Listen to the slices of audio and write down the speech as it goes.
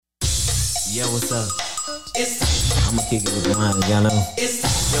Yo, what's up? I'ma kick it with the line, y'all know. Yo,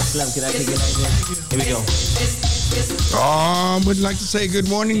 Slim, can I kick it like this? Here we go. I would like to say good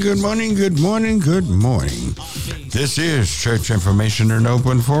morning, good morning, good morning, good morning. This is Church Information and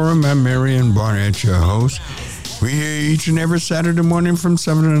Open Forum. I'm Marion Barnett, your host. We're here each and every Saturday morning from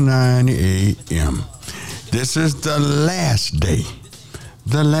 7 to 9 a.m. This is the last day,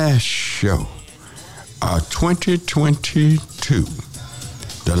 the last show of 2022.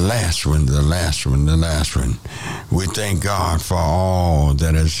 The last one. We thank God for all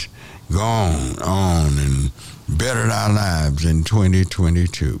that has gone on and bettered our lives in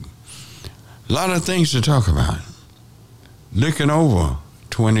 2022. A lot of things to talk about. Looking over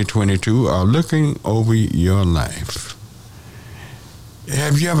 2022 or looking over your life.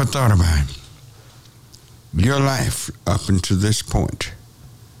 Have you ever thought about your life up until this point?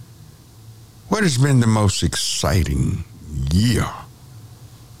 What has been the most exciting year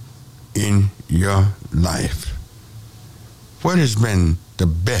in your life? What has been the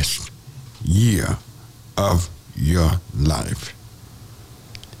best year of your life?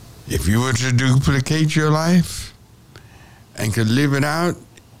 If you were to duplicate your life and could live it out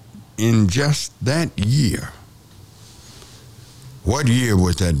in just that year, what year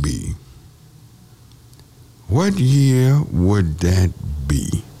would that be? What year would that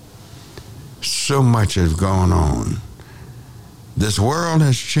be? So much has gone on. This world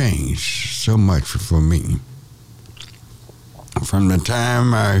has changed so much for me. From the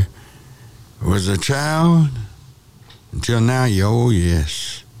time I was a child until now,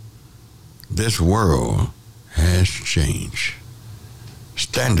 yes, this world has changed.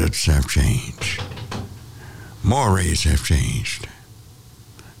 Standards have changed. Mores have changed.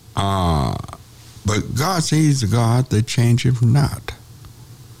 But God says He's a God that changeth not.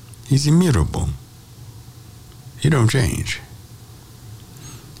 He's immutable. He don't change.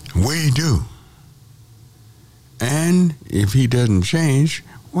 We do. And if He doesn't change,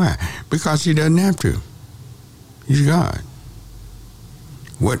 why? Because He doesn't have to. He's God.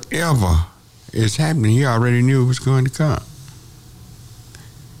 Whatever is happening, He already knew it was going to come.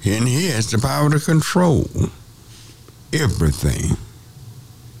 And He has the power to control everything.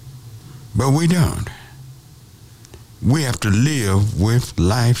 But we don't. We have to live with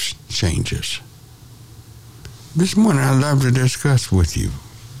life's changes. This morning I'd love to discuss with you,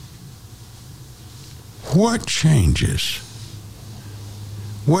 what changes?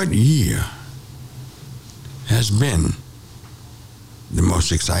 What year has been the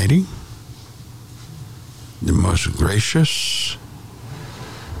most exciting, the most gracious,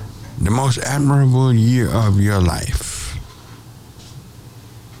 the most admirable year of your life?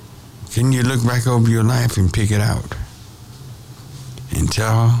 Can you look back over your life and pick it out and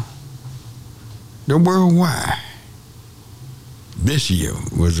tell the world why this year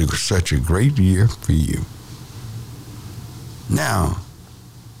was such a great year for you? Now,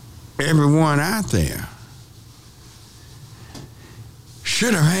 everyone out there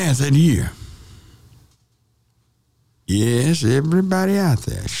should have had that year. Yes, everybody out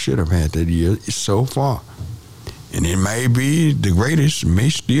there should have had that year so far. And it may be the greatest, may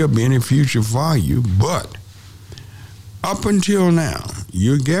still be in the future for you, but up until now,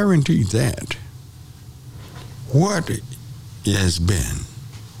 you're guaranteed that. What has been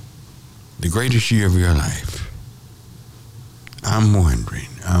the greatest year of your life? I'm wondering.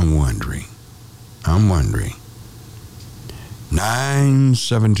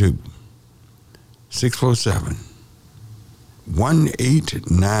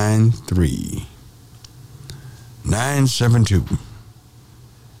 972-647-1893.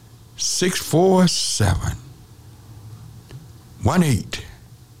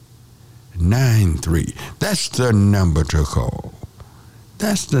 972-647-1893. That's the number to call.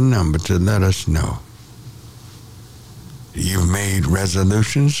 That's the number to let us know. You've made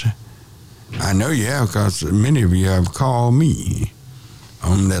resolutions. I know you have, because many of you have called me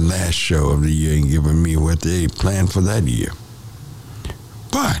on that last show of the year and given me what they planned for that year.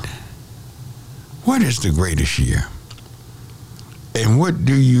 But what is the greatest year? And what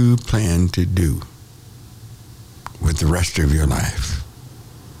do you plan to do with the rest of your life?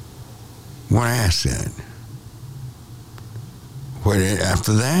 I want to ask that.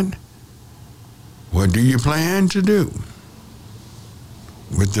 After that, what do you plan to do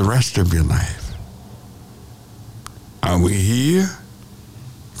with the rest of your life? Are we here,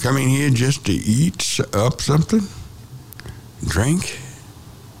 coming here just to eat up something, drink,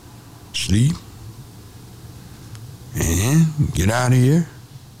 sleep, and get out of here?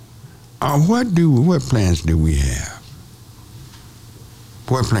 Or what plans do we have?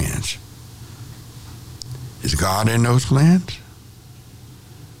 What plans? Is God in those plans?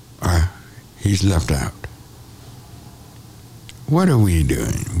 Or he's left out. What are we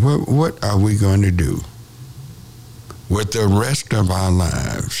doing? What are we going to do with the rest of our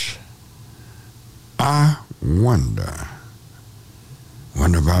lives? I wonder.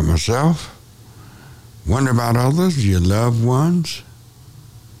 Wonder about myself. Wonder about others, your loved ones.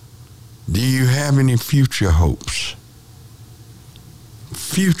 Do you have any future hopes?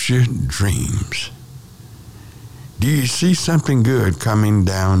 Future dreams? Do you see something good coming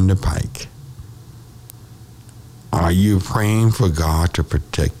down the pike? Are you praying for God to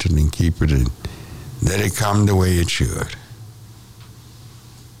protect it and keep it and let it come the way it should?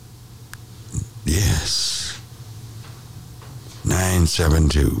 Yes.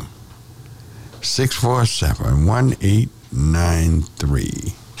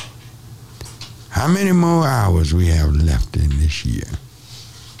 972-647-1893. How many more hours we have left in this year?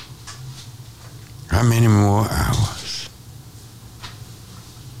 How many more hours?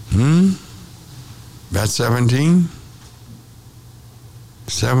 About 17?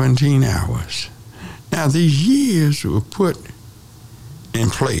 17 hours. Now, these years were put in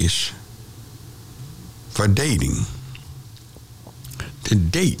place for dating. To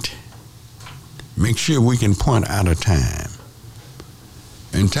date, make sure we can point out a time.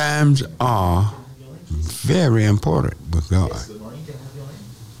 And times are very important with God.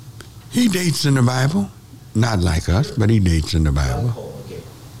 He dates in the Bible, not like us, but he dates in the Bible.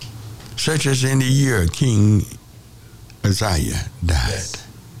 Such as in the year King Uzziah died.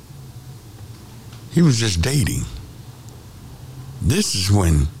 He was just dating. This is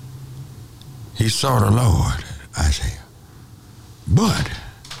when he saw the Lord, Isaiah. But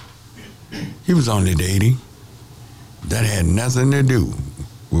he was only dating. That had nothing to do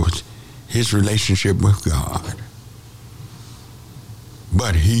with his relationship with God.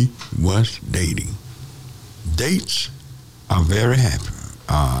 But he was dating. Dates are very happy.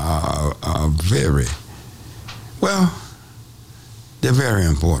 Are very, well, they're very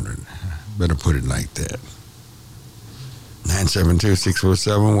important. Better put it like that.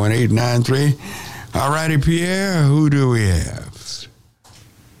 972-647-1893. All righty, Pierre, who do we have?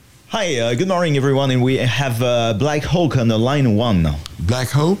 Hi, good morning, everyone. And we have Black Hawk on the line 1 now. Black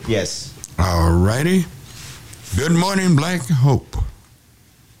Hope? Yes. All righty. Good morning, Black Hope.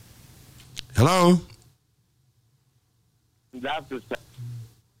 Hello?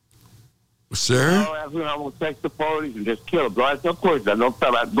 Sir? I'm going to text the police and just kill him. Bro, I said, of course, I don't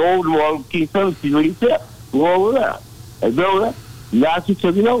tell that. Go to the wall, King Philip, see what he said. Go over there. And go over there. Nazi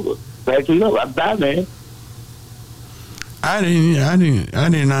took it over. Thank you, no, I'm bad, man. I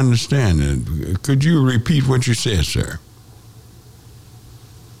didn't understand it. Could you repeat what you said, sir?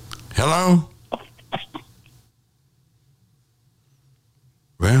 Hello?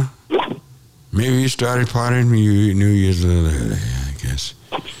 Well, maybe he started partying New Year's early, I guess.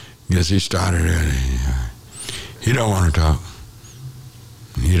 Guess he started early. He don't want to talk.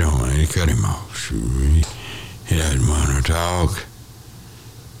 He don't want to cut him off. He doesn't want to talk.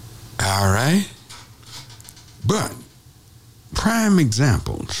 All right? But prime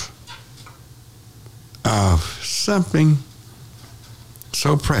examples of something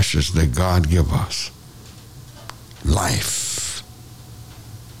so precious that God give us. Life,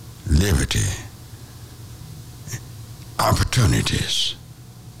 liberty, opportunities.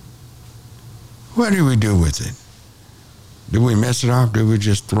 What do we do with it? Do we mess it off? Do we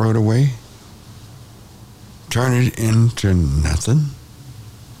just throw it away? Turn it into nothing?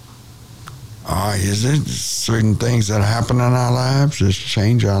 Or is it certain things that happen in our lives that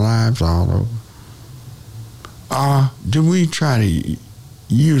change our lives all over? Or do we try to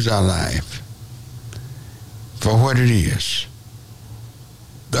use our life for what it is?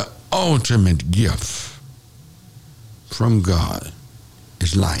 The ultimate gift from God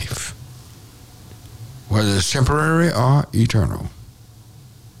is life, whether it's temporary or eternal,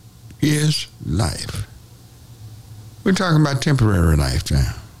 is life. We're talking about temporary life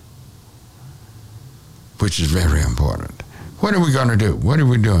now, which is very important. What are we going to do? What are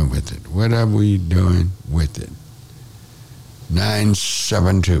we doing with it? What are we doing with it?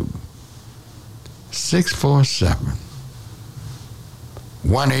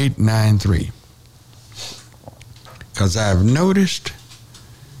 972-647-1893. Because I've noticed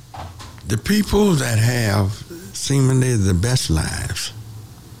the people that have seemingly the best lives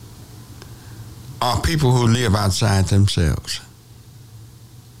are people who live outside themselves.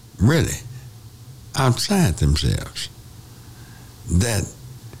 Really, outside themselves. That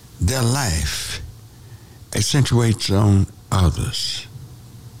their life accentuates on others,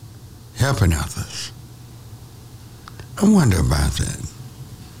 helping others. I wonder about that.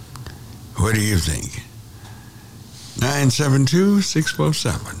 What do you think?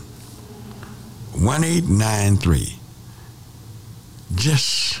 972-647 1893.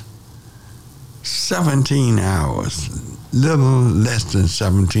 Just 17 hours, little less than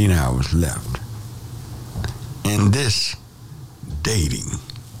 17 hours left. In this dating,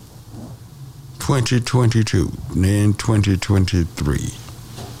 2022, then 2023.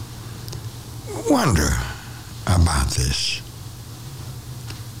 Wonder about this.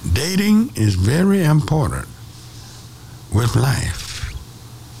 Dating is very important with life.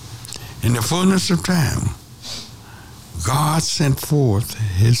 In the fullness of time, God sent forth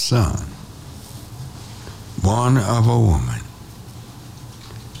his son, born of a woman.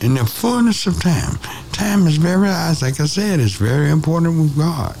 In the fullness of time, time is very, like I said, it's very important with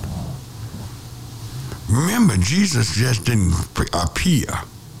God. Remember, Jesus just didn't appear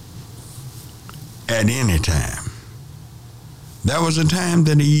at any time. There was a time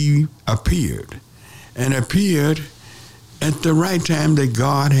that he appeared, and appeared at the right time that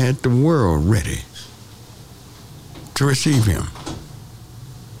God had the world ready to receive him,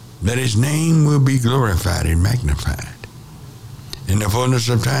 that his name will be glorified and magnified. In the fullness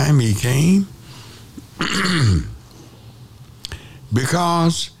of time, he came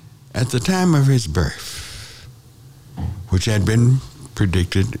because at the time of his birth, which had been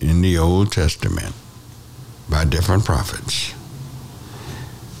predicted in the Old Testament by different prophets,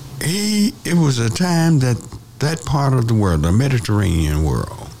 it was a time that that part of the world, the Mediterranean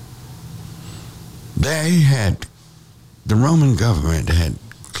world, the Roman government had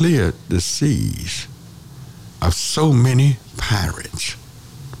cleared the seas of so many pirates.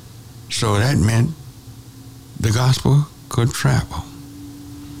 So that meant the gospel could travel.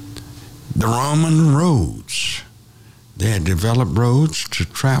 The Roman roads, they had developed roads to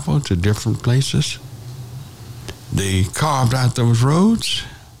travel to different places. They carved out those roads,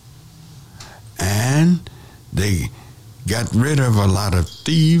 and they got rid of a lot of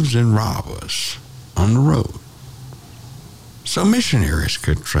thieves and robbers on the road, so missionaries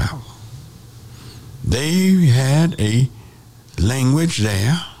could travel. They had a language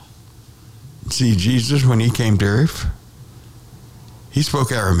there. See, Jesus, when he came to earth, he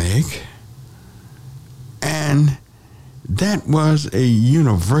spoke Aramaic, and that was a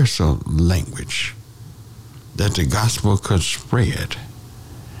universal language that the gospel could spread,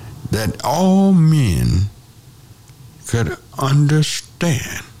 that all men could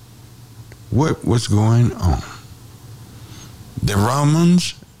understand what was going on. The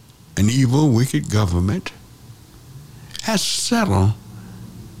Romans, an evil, wicked government, has settled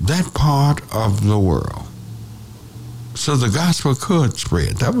that part of the world, so the gospel could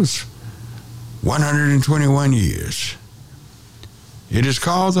spread. That was 121 years. It is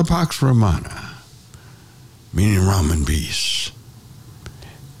called the Pax Romana, meaning Roman peace.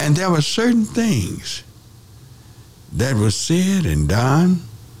 And there were certain things that was said and done,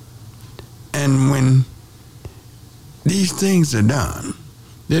 and when these things are done,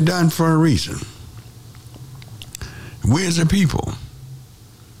 they're done for a reason. We as a people,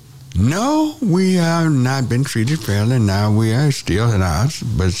 no, we have not been treated fairly. Now we are still at odds,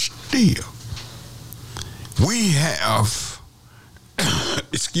 but still, we have,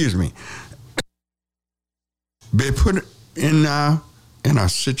 excuse me, been put in a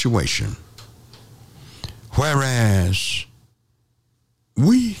situation whereas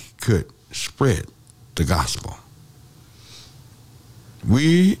we could spread the gospel.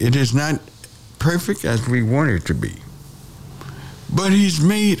 It is not perfect as we want it to be, but he's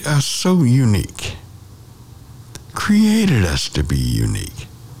made us so unique, created us to be unique.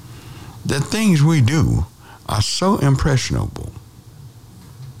 The things we do are so impressionable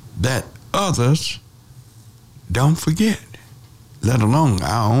that others don't forget, let alone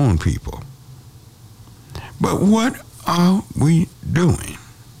our own people. But what are we doing?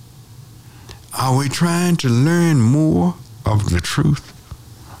 Are we trying to learn more of the truth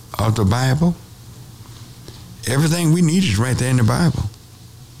of the Bible? Everything we need is right there in the Bible.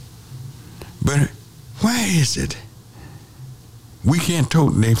 But why is it we can't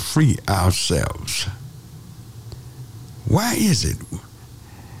totally free ourselves? Why is it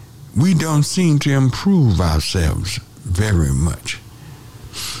we don't seem to improve ourselves very much?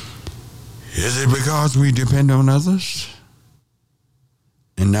 Is it because we depend on others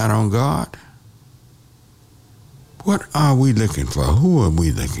and not on God? What are we looking for? Who are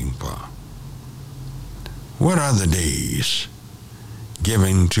we looking for? What are the days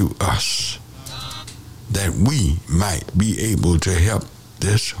given to us that we might be able to help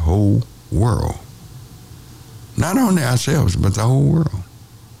this whole world? Not only ourselves, but the whole world.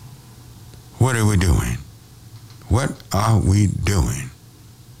 What are we doing? What are we doing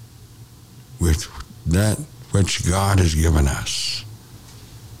with that which God has given us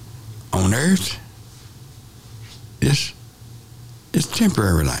on on earth is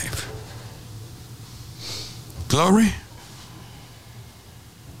temporary life. Glory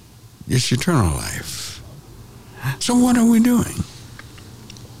is eternal life. So what are we doing?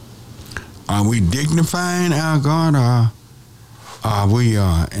 Are we dignifying our God, or are we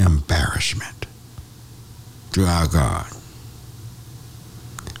embarrassment to our God?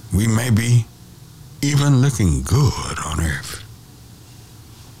 We may be even looking good on earth,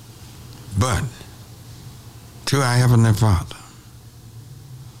 but to our Heavenly Father,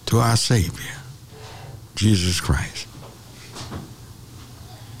 to our Savior, Jesus Christ,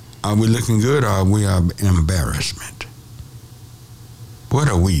 are we looking good, or are we embarrassment? What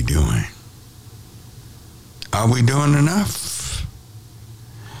are we doing? Are we doing enough?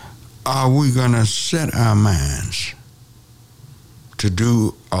 Are we going to set our minds to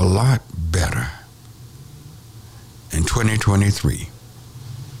do a lot better in 2023?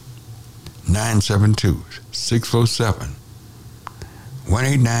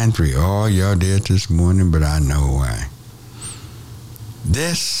 972-647-1893. Oh, y'all did this morning, but I know why.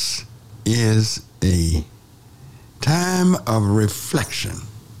 This is a time of reflection.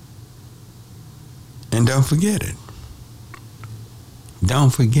 And don't forget it.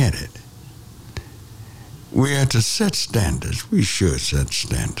 Don't forget it. We are to set standards. We should set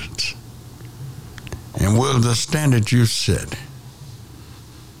standards. And will the standard you set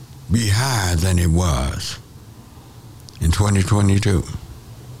be higher than it was in 2022?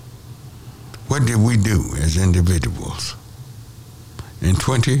 What did we do as individuals in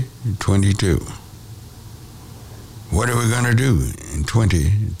 2022? What are we going to do in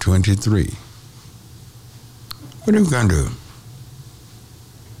 2023? What are we going to do?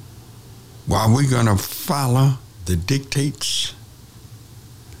 Well, are we going to follow the dictates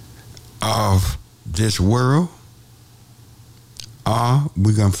of this world? Or are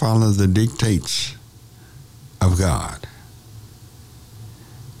we going to follow the dictates of God?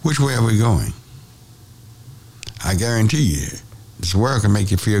 Which way are we going? I guarantee you, this world can make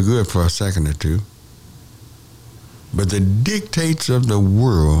you feel good for a second or two. But the dictates of the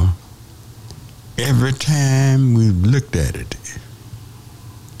world, every time we've looked at it,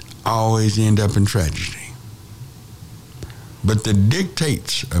 always end up in tragedy. But the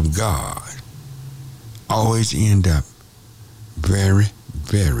dictates of God always end up very,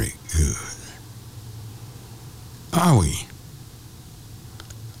 very good. Are we?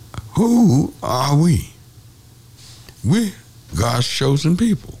 Who are we? We're God's chosen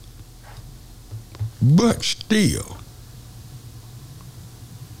people. But still,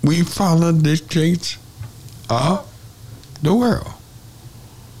 we follow dictates of the world.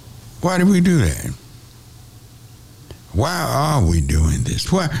 Why do we do that? Why are we doing this?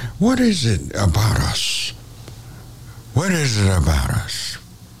 What is it about us? What is it about us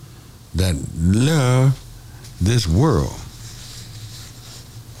that love this world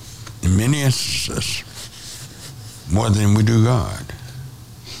in many instances more than we do God?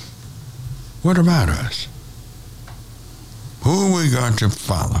 What about us? Who are we going to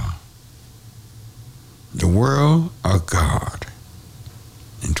follow? The world or God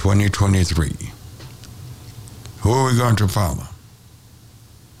in 2023? Who are we going to follow?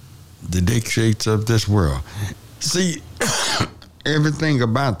 The dictates of this world. See, everything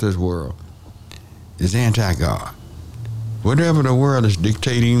about this world is anti-God. Whatever the world is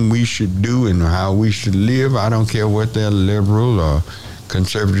dictating we should do and how we should live, I don't care what they're liberal or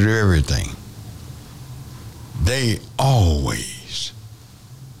conservative or everything. They always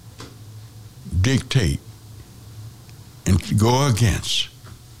dictate and go against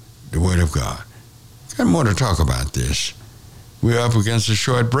the Word of God. Got more to talk about this. We're up against a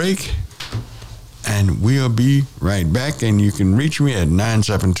short break, and we'll be right back, and you can reach me at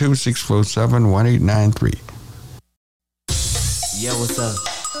 972-647-1893. Yo, what's up?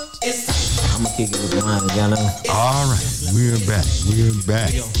 I'm gonna kick it with mine, y'all know. All right, we're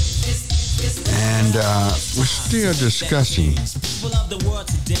back. And we're still discussing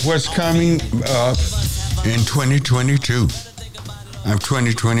what's coming up in 2022.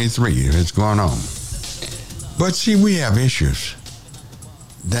 2023, it's going on. But see, we have issues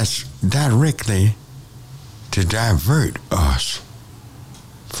that's directly to divert us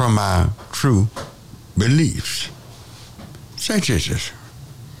from our true beliefs. Such as this.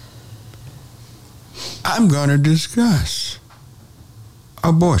 I'm going to discuss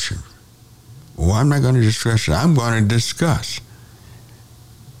abortion. Well, I'm not going to discuss it. I'm going to discuss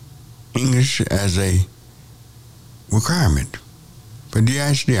English as a requirement for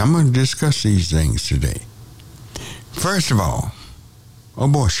DHD. I'm going to discuss these things today. First of all,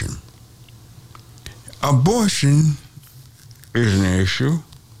 abortion. Abortion is an issue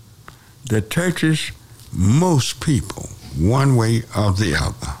that touches most people one way or the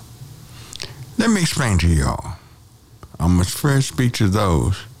other. Let me explain to y'all. I must first speak to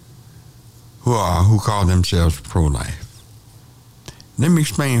those who call themselves pro-life. Let me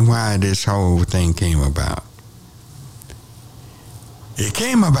explain why this whole thing came about. It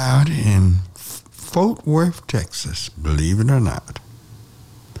came about in Fort Worth, Texas, believe it or not.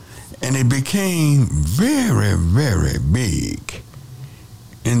 And it became very, very big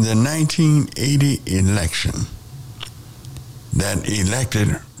in the 1980 election that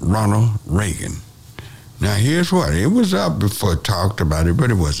elected Ronald Reagan. Now, here's what. It was up before talked about it,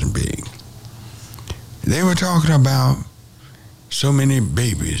 but it wasn't big. They were talking about so many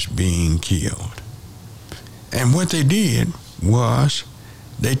babies being killed. And what they did was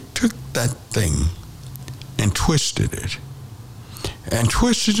they took that thing and twisted it. And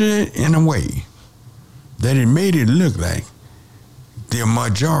twisted it in a way that it made it look like the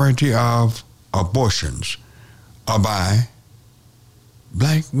majority of abortions are by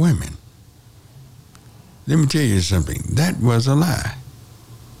black women. Let me tell you something. That was a lie.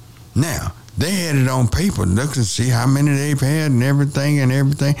 Now, they had it on paper, look and see how many they've had and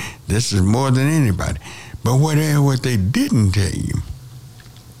everything. This is more than anybody. But what they didn't tell you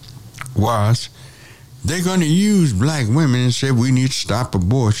was they're going to use black women and say we need to stop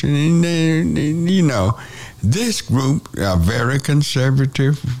abortion. And, this group, a very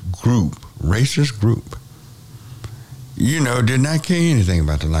conservative group, racist group, did not care anything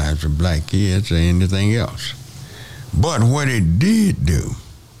about the lives of black kids or anything else. But what it did do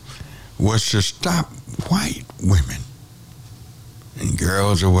was to stop white women and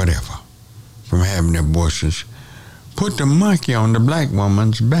girls or whatever from having abortions, put the monkey on the black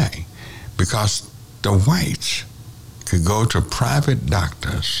woman's back, because the whites could go to private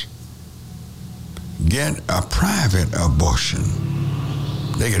doctors, get a private abortion.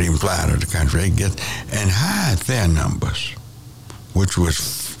 They could even fly out of the country and hide their numbers, which was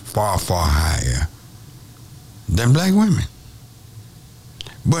far, far higher than black women.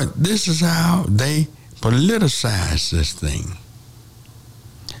 But this is how they politicize this thing.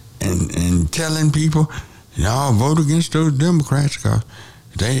 And telling people, vote against those Democrats because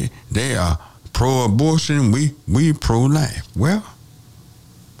they are pro-abortion, we pro-life. Well,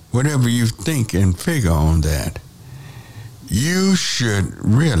 whatever you think and figure on that, you should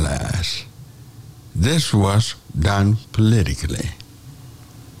realize this was done politically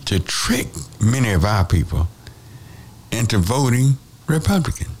to trick many of our people into voting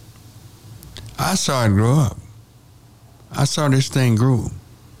Republican. I saw it grow up. I saw this thing grow.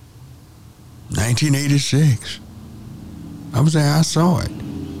 1986. I was there, I saw it.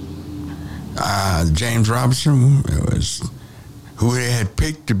 James Robinson was who they had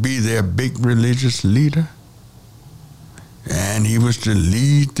picked to be their big religious leader. And he was to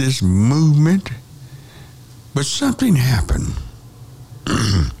lead this movement. But something happened.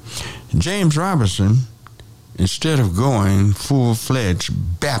 James Robinson, instead of going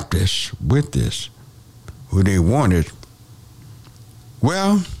full-fledged Baptist with this, who they wanted,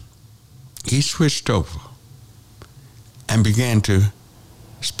 well, he switched over and began to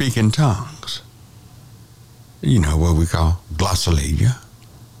speak in tongues. What we call glossolalia.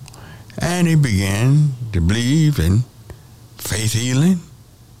 And he began to believe in faith healing.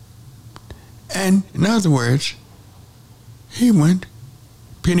 And in other words, he went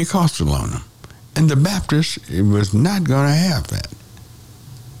Pentecostal on them. And the Baptists, it was not going to have that.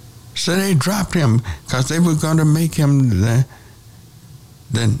 So they dropped him because they were going to make him the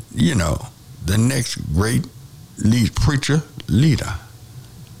next great preacher leader.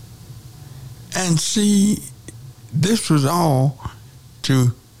 And see, this was all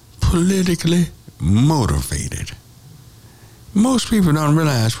to politically motivated. Most people don't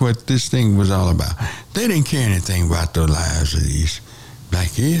realize what this thing was all about. They didn't care anything about the lives of these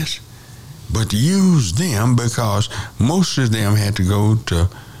black kids, but to use them because most of them had to go to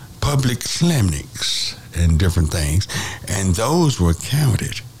public clinics and different things, and those were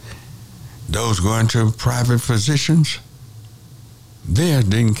counted. Those going to private physicians, theirs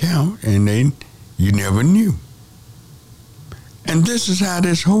didn't count, and you never knew. And this is how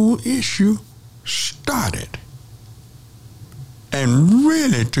this whole issue started and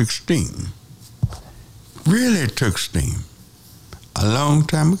really took steam a long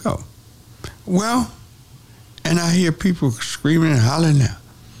time ago. Well, and I hear people screaming and hollering now.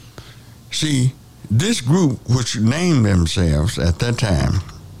 See, this group, which named themselves at that time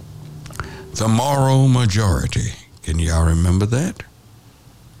the Moral Majority, can y'all remember that?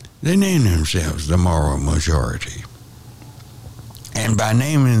 They named themselves the Moral Majority. And by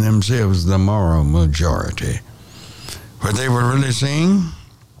naming themselves the Moral Majority, what they were really saying,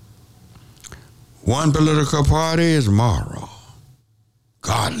 One political party is moral,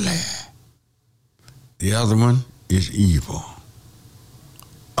 godly. The other one is evil,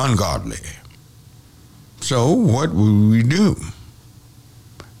 ungodly. So what will we do?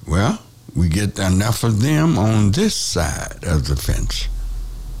 Well, we get enough of them on this side of the fence,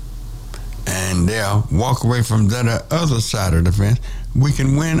 and they'll walk away from that other side of the fence. We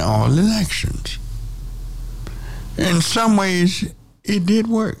can win all elections. In some ways, it did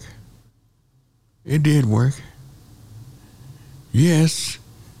work. It did work. Yes,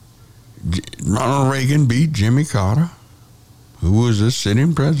 Ronald Reagan beat Jimmy Carter, who was a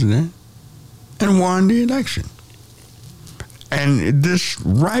sitting president, and won the election. And this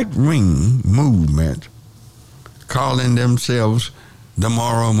right-wing movement, calling themselves the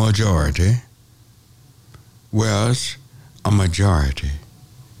moral majority, was a majority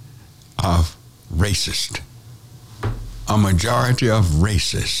of racists. A majority of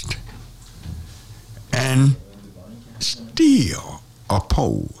racists. And still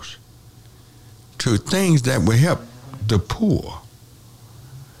opposed to things that will help the poor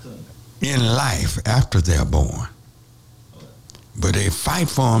in life after they're born. But they fight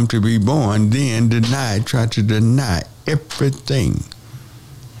for them to be born, then try to deny everything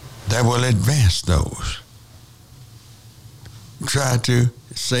that will advance those. Try to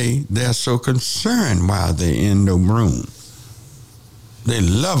say they're so concerned while they're in the womb. They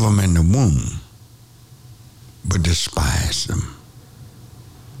love them in the womb, but despise them.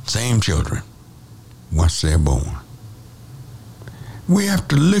 Same children, once they're born. We have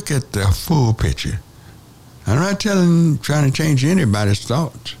to look at the full picture. I'm not trying to change anybody's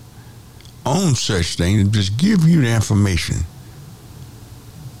thoughts on such things, just give you the information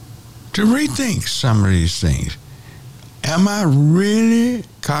to rethink some of these things. Am I really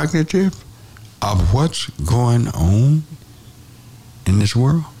cognitive of what's going on in this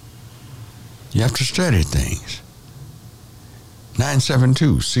world? You have to study things.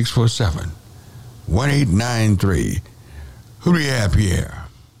 972-647-1893. Who do you have here?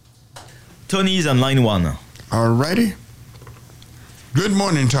 Tony is on line 1. All righty. Good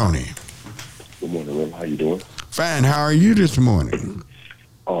morning, Tony. Good morning, Rim. How you doing? Fine. How are you this morning?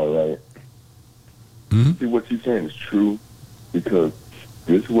 All right. Mm-hmm. See, what you're saying is true, because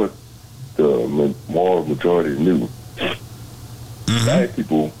this is what the moral majority knew. Mm-hmm. Black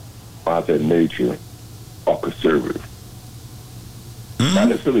people, by their nature, are conservative. Mm-hmm.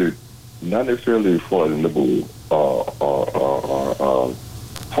 Not necessarily for the liberal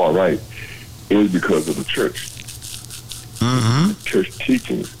far right. It was because of the church. Mm-hmm. The church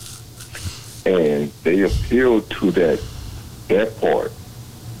teachings. And they appealed to that part.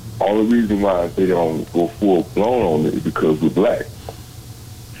 All the reason why they don't go full blown on it is because we're black.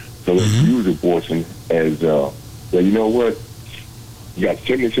 So let's use abortion as, well, you know what? You got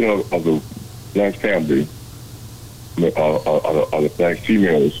 70% of the black family, of the black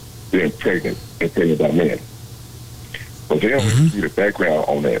females being pregnant and pregnant by men. But they don't see the background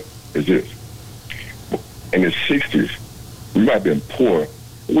on that is this. In the 60s, we might have been poor,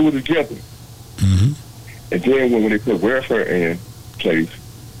 but we were together. Mm-hmm. And then when they put welfare in place,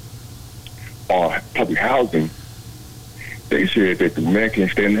 or public housing, they said that the man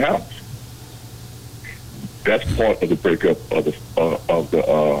can't stay in the house. That's part of the breakup of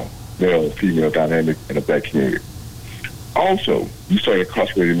the male-female dynamic in the black community. Also, you started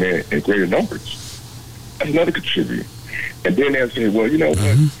incarcerating men in greater numbers. That's another contributor. And then they'll say, well, you know what?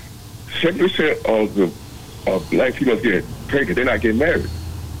 70% of the black females get pregnant, they're not getting married.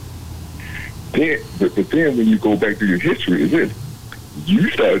 But then when you go back to your history, is this.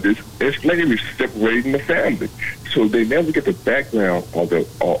 You started this as slavery, separating the family. So they never get the background or the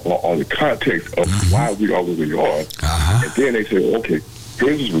context of why we are where we are. And then they say, okay,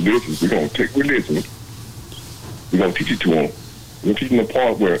 here's this religion. We're going to take religion. We're going to teach it to them. We're going to teach them the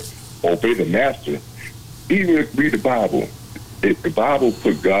part where obey the master. Even if you read the Bible, the Bible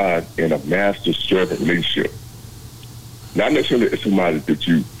put God in a master-servant relationship. Not necessarily somebody that's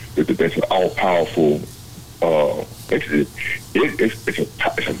an all-powerful entity.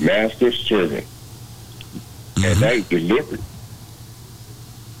 It's a master servant, and that is deliberate.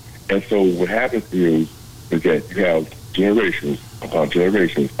 And so what happens is that you have generations upon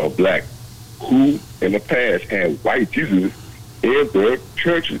generations of black who in the past had white Jesus in their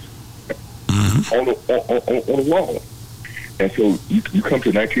churches on the wall. And so you come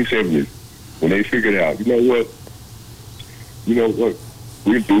to the 1970s when they figured out, you know what,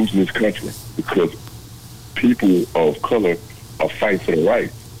 we're losing this country because people of color are fighting for the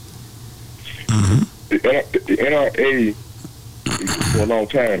rights. The NRA for a long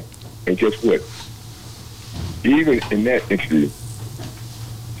time, and guess what? Even in that entity,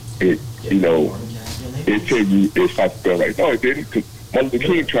 it tell you it's hospital right. No, it didn't. Because Martin Luther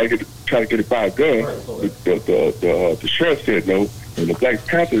King tried to get it by a gun. The sheriff said no, and the Black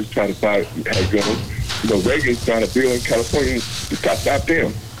Panthers tried to buy a gun. You know, Reagan signed a bill in California to stop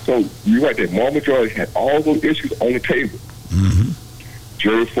them. So you're right. That Moral majority had all those issues on the table. Mm-hmm.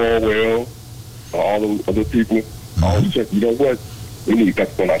 Jerry Falwell, all those other people. Mm-hmm. All of a sudden, you know what? We need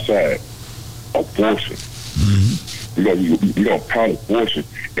to on our side. Abortion. Mm-hmm. We're gonna pound abortion.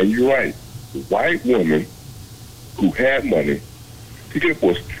 And you're right. White women who had money to get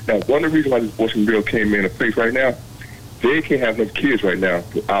abortion. Now, one of the reasons why this abortion bill came into place right now, they can't have enough kids right now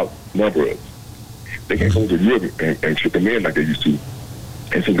to outnumber us. They can't go to Europe and ship them in like they used to.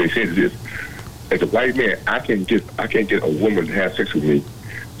 And so they said this: as a white man, I can't get a woman to have sex with me,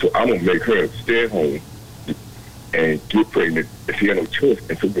 so I'm gonna make her stay at home and get pregnant if she got no choice,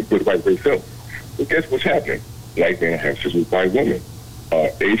 and so we can put it right for herself. Well, guess what's happening? Black men have sex with white women.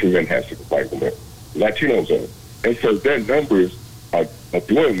 Asian men have sex with white women. Latinos are. And so their numbers are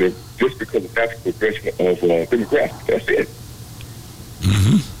dwindling just because of natural progression of demographics. That's it.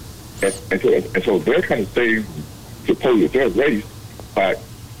 Mm-hmm. And so they're trying to save supposedly their race by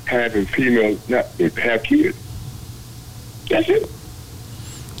having females not have kids. That's it.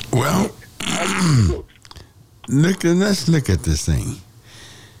 Well, let's look at this thing.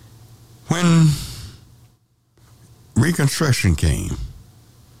 When Reconstruction came,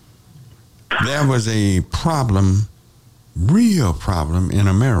 there was a problem, real problem in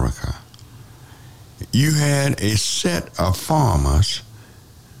America. You had a set of farmers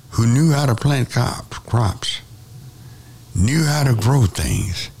who knew how to plant crops, knew how to grow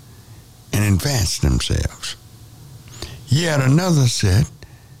things, and advance themselves. You had another set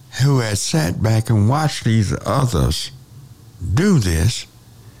who had sat back and watched these others do this,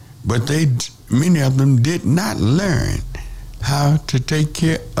 but many of them did not learn how to take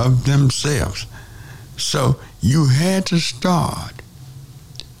care of themselves. So you had to start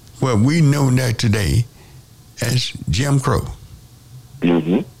what we know now today as Jim Crow.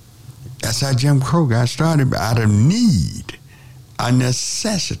 Mm-hmm. That's how Jim Crow got started, out of need, a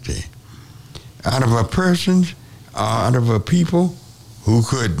necessity, out of a person, out of a people who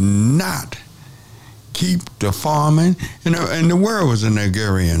could not keep the farming. And the world was an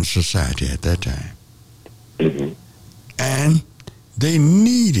agrarian society at that time. Mm-hmm. And they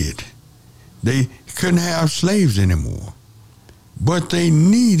couldn't have slaves anymore, but they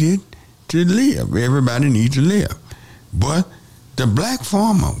needed to live. Everybody needs to live. But the black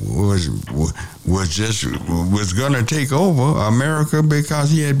farmer was going to take over America because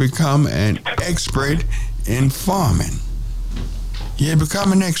he had become an expert in farming. He had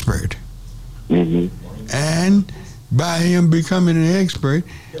become an expert. Mm-hmm. And by him becoming an expert,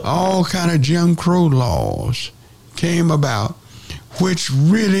 all kind of Jim Crow laws came about, which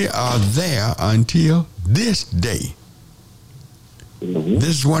really are there until this day. Mm-hmm. This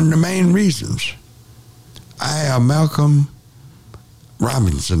is one of the main reasons I have Malcolm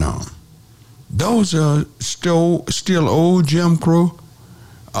Robinson on. Those are still old Jim Crow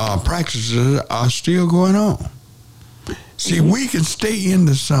practices are still going on. See, we can stay in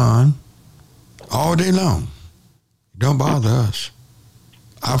the sun all day long. Don't bother us,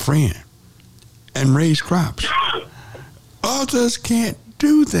 our friend, and raise crops. Others can't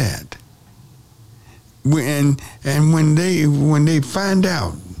do that. And when they find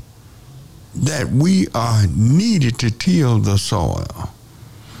out that we are needed to till the soil,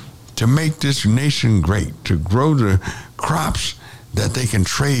 to make this nation great, to grow the crops that they can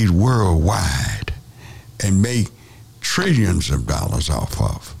trade worldwide and make trillions of dollars off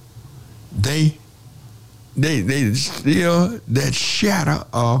of, they still, that shadow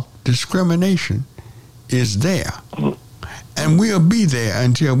of discrimination is there. And we'll be there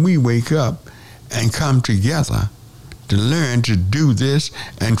until we wake up and come together to learn to do this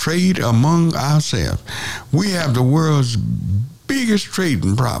and trade among ourselves. We have the world's biggest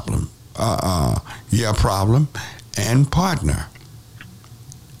trading problem and partner,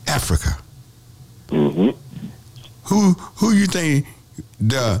 Africa. Mm-hmm. Who you think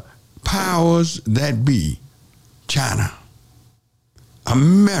the powers that be? China,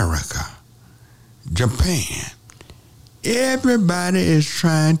 America, Japan. Everybody is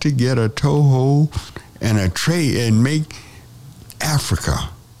trying to get a toehold and a trade and make Africa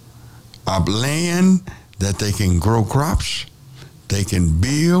a land that they can grow crops, they can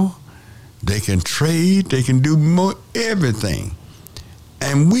build, they can trade, they can do more everything.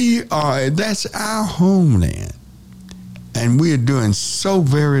 And that's our homeland. And we're doing so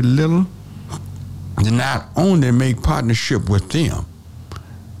very little to not only make partnership with them,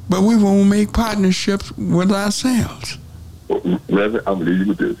 but we won't make partnerships with ourselves. Reverend, I'm going to leave you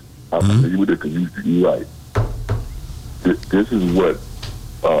with this. I'm familiar with it because you're right. This is what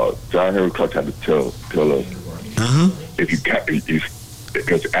John Henry Clark had to tell us. If you can't,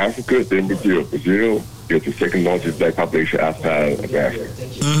 it's Africa, then Brazil. Brazil is the second largest black population outside of Africa.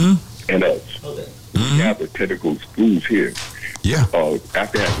 And us. We have the technical schools here. Yeah.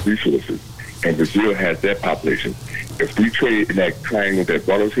 Africa has resources, and Brazil has their population. If we trade in that triangle that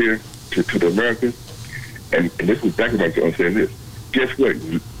brought us here to the Americas, and this is black Americans understand this, guess what?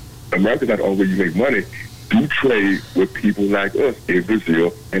 America's not the only way you make money. Do trade with people like us in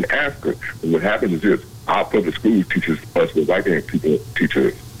Brazil and Africa. And what happens is this: our public schools teaches us what white people teach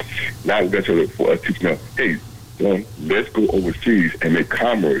us. Not necessarily for us teaching us, hey, let's go overseas and make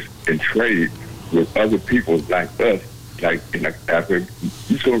commerce and trade with other people like us, like in Africa.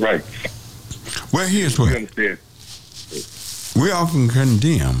 You're so right. Well, here's what. You understand? We often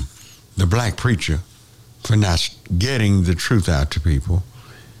condemn the black preacher for not getting the truth out to people,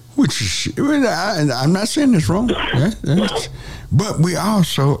 which is, I'm not saying it's wrong, but we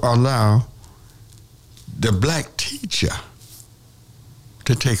also allow the black teacher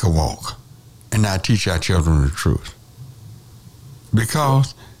to take a walk and not teach our children the truth,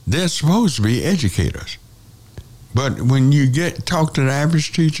 because they're supposed to be educators. But when you talk to the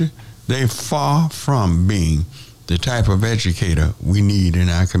average teacher, they're far from being the type of educator we need in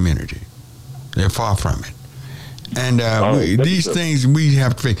our community. They're far from it. And these things we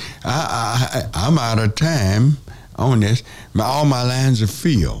have to fix. I'm out of time on this. All my lines are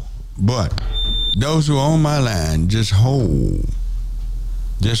filled. But those who own my line, just hold.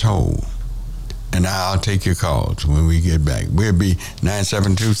 Just hold. And I'll take your calls when we get back. We'll be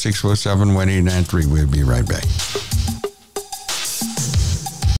 972-647-1893. We'll be right back.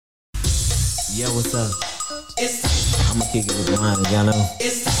 Yo, what's up? I'ma kick it with mine, y'all know. Yo,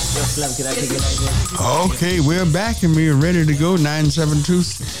 Slim, can I kick it like that? Okay, we're back and we're ready to go.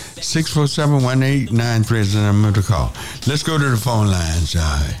 972-647-1893 is the number to call. Let's go to the phone lines.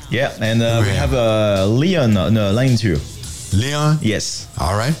 Yeah, and we have Leon on line 2. Leon? Yes.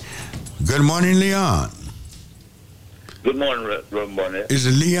 All right. Good morning, Leon. Good morning, Reverend Barnett. Is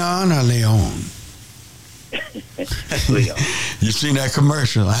it Leon or Leon? Leon. You seen that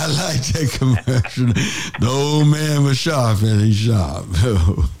commercial? I like that commercial. The old man was sharp and he's sharp.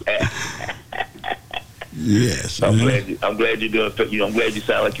 Yes. I'm glad you're doing. I'm glad you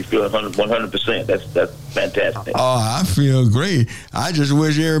sound like you're feeling 100%. That's fantastic. Oh, I feel great. I just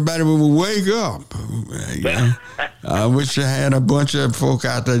wish everybody would wake up. I wish I had a bunch of folk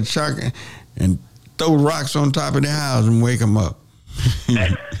out there chucking and throw rocks on top of the house and wake them up.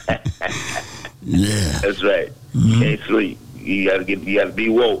 Yeah, that's right. You can't sleep. You gotta be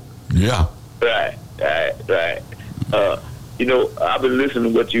woke. Yeah. Right. I've been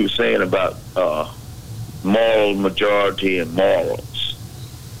listening to what you were saying about moral majority and morals,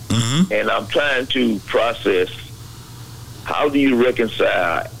 and I'm trying to process, how do you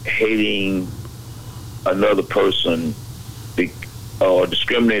reconcile hating another person or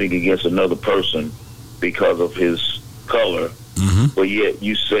discriminating against another person because of his color, but yet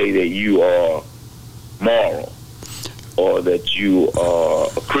you say that you are moral or that you are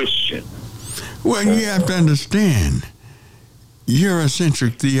a Christian? Well, you have to understand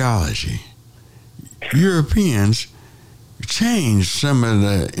Eurocentric theology. Europeans changed some of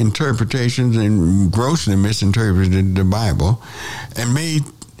the interpretations and grossly misinterpreted the Bible and made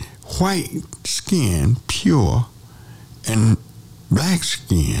white skin pure and black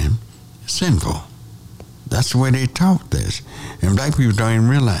skin sinful. That's the way they taught this. And black people don't even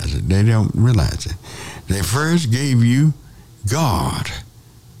realize it. They don't realize it. They first gave you God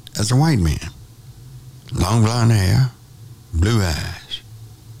as a white man. Long blonde hair, blue eyes.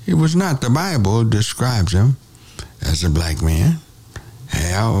 It was not. The Bible describes him as a black man,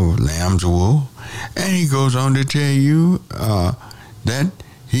 hair of lamb's wool. And he goes on to tell you that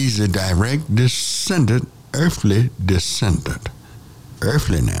he's a direct descendant, earthly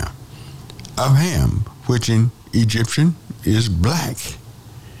now, of Ham, which in Egyptian is black.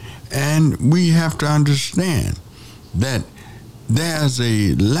 And we have to understand that there's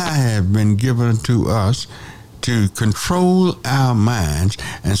a lie have been given to us to control our minds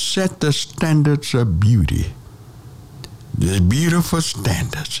and set the standards of beauty. The beautiful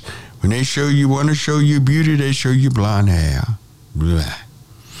standards. When they want to show you beauty, they show you blonde hair, blue eye.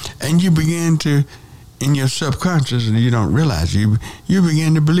 And you begin to, in your subconscious, and you don't realize, you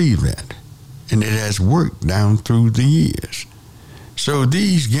begin to believe that. And it has worked down through the years. So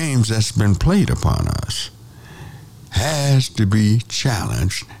these games that's been played upon us has to be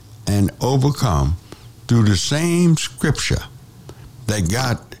challenged and overcome through the same scripture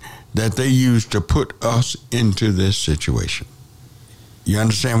that they used to put us into this situation. You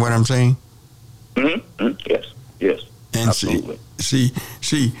understand what I'm saying? Yes. And absolutely. see,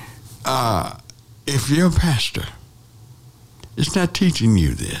 if your pastor is not teaching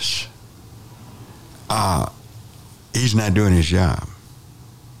you this, he's not doing his job.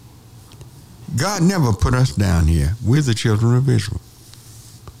 God never put us down here. We're the children of Israel.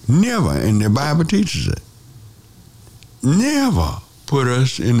 Never, and the Bible teaches it. Never put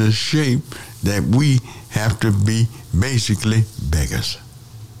us in a shape that we have to be basically beggars.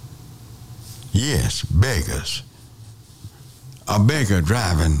 Yes, beggars. A beggar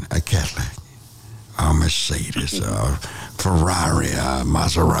driving a Cadillac, a Mercedes, a Ferrari, a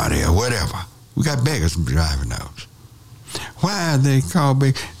Maserati, or whatever. We got beggars driving those. Why are they called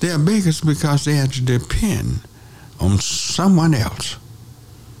beggars? They're beggars because they have to depend on someone else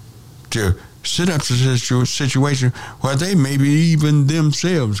to set up a situation where they maybe even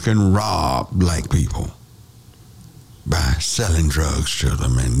themselves can rob black people by selling drugs to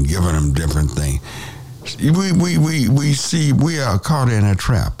them and giving them different things. We see we are caught in a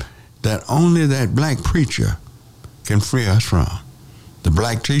trap that only that black preacher can free us from. The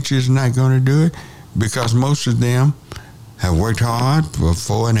black teacher is not going to do it because most of them have worked hard for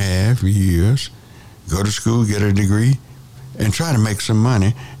 4.5 years, go to school, get a degree, and try to make some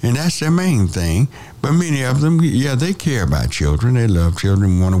money, and that's their main thing. But many of them, yeah, they care about children, they love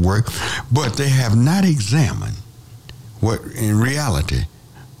children, want to work, but they have not examined what, in reality,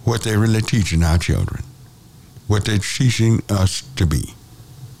 what they're really teaching our children, what they're teaching us to be.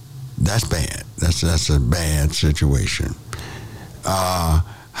 That's bad. That's a bad situation.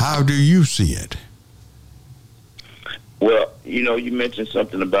 How do you see it? Well, you mentioned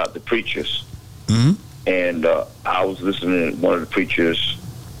something about the preachers. Mm-hmm. And I was listening to one of the preachers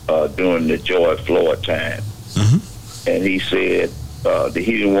during the George Floyd time. Mm-hmm. And he said that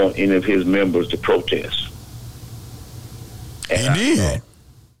he didn't want any of his members to protest. And he did?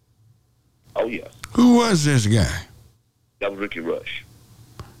 Oh, yeah. Who was this guy? That was Ricky Rush.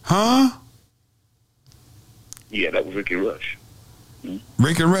 Huh? Yeah, that was Ricky Rush. Mm-hmm.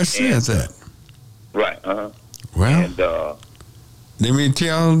 Ricky Rush said that? Right, uh-huh. Well, and, let me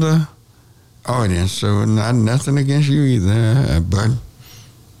tell the audience, so nothing against you either, but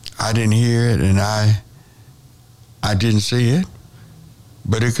I didn't hear it and I didn't see it,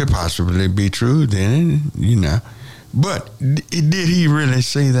 but it could possibly be true then, But did he really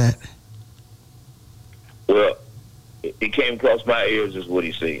say that? Well, it came across my ears is what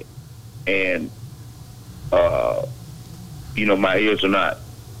he said. And, my ears are not,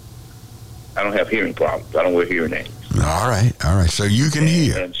 I don't have hearing problems. I don't wear hearing aids. All right. So you can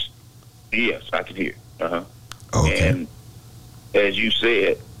hear. And, yes, I can hear. Uh-huh. Okay. And as you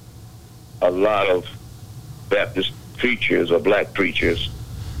said, a lot of Baptist preachers or black preachers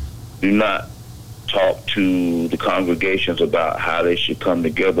do not talk to the congregations about how they should come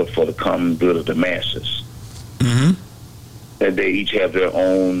together for the common good of the masses. Mm-hmm. And they each have their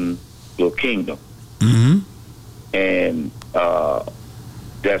own little kingdom. Mm-hmm. And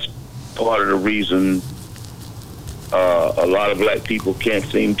that's part of the reason a lot of black people can't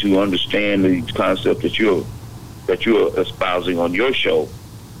seem to understand the concept that you're espousing on your show,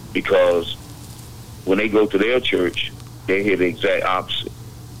 because when they go to their church, they hear the exact opposite.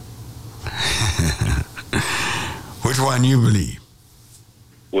 Which one you believe?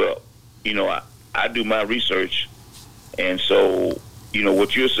 Well, I do my research, and so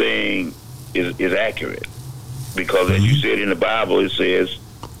what you're saying is accurate, because as you said in the Bible, it says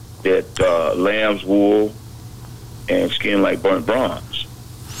that lamb's wool and skin like burnt bronze.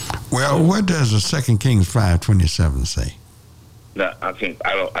 Well, what does the 2 Kings 5:27 say? Now, I can't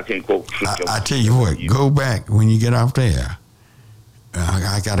quote. I tell you what, go back when you get off there.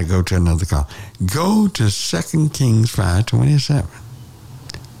 I got to go to another call. Go to 2 Kings 5:27,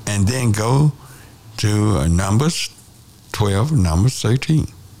 and then go to Numbers 12, Numbers 13,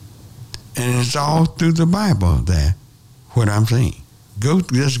 and it's all through the Bible there. What I'm saying. Go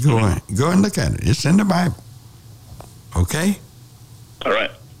and look at it. It's in the Bible. Okay? All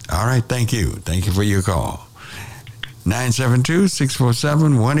right. Thank you for your call.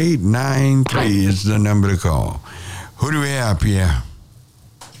 972-647-1893 is the number to call. Who do we have, Pierre?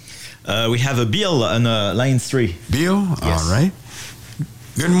 We have a Bill on line 3. Bill? Yes. All right.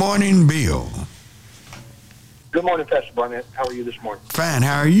 Good morning, Bill. Good morning, Pastor Barnett. How are you this morning? Fine.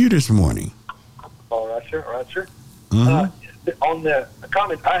 How are you this morning? All right, sir. Mm-hmm. On the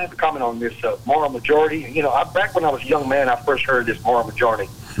comment, I have a comment on this moral majority. Back when I was a young man, I first heard this moral majority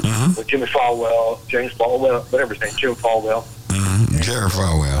with Jimmy Falwell, James Falwell, whatever his name, Jim Falwell. Mm-hmm. Jerry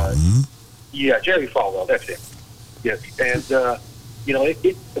Falwell. Yeah, Jerry Falwell, that's it. Yes, and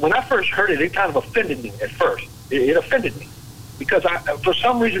when I first heard it, it kind of offended me at first. It offended me because for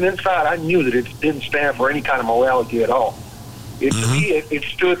some reason inside I knew that it didn't stand for any kind of morality at all. To me, it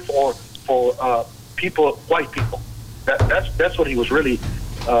stood for people, white people. That's what he was really.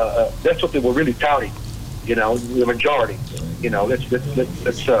 That's what they were really touting. The majority.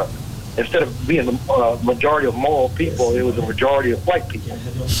 That's instead of being the majority of moral people, it was a majority of white people.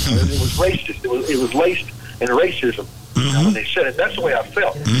 It was racist. It was laced in racism. When they said it, that's the way I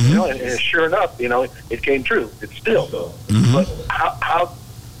felt. And sure enough, it came true. It's still. But how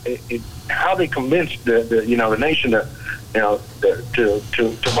they convinced the nation to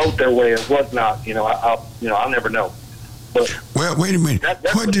vote their way and whatnot, I'll never know. But well, wait a minute.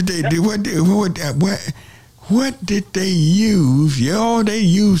 What did they do? What did they use? They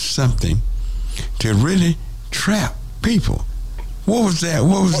used something to really trap people. What was that?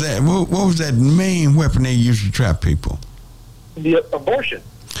 What was that main weapon they used to trap people? The abortion.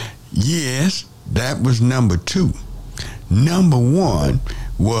 Yes, that was number 2. Number 1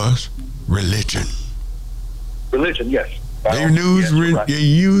 was religion. Religion, yes. They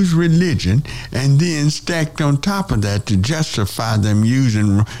used religion, and then stacked on top of that to justify them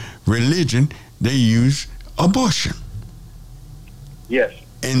using religion, they used abortion. Yes.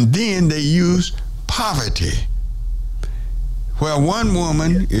 And then they used poverty. Well, one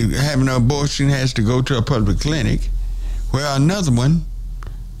woman having an abortion has to go to a public clinic, where another one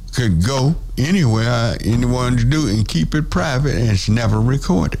could go anywhere anyone to do and keep it private, and it's never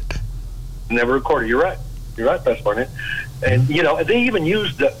recorded. Never recorded. You're right, Pastor Barnett. And they even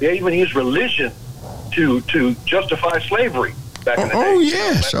used religion to justify slavery back in the day. Oh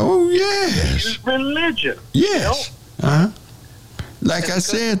yes. They used religion. Yes. Like I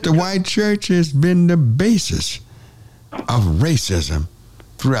said, the white church has been the basis of racism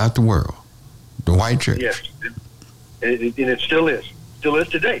throughout the world. The white church. Yes. And it still is. Still is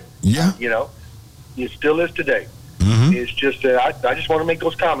today. Yeah. It still is today. It's just I just want to make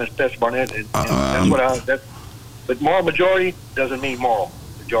those comments, Pastor Barnett. And that's what but moral majority doesn't mean moral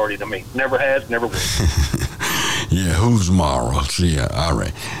majority to me. Never has, never will. Yeah, who's morals? Yeah, all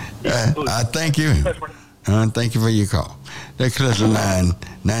right. I thank you. Thank you for your call. That clears the line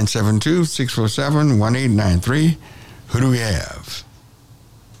 972-647-1893. Who do we have?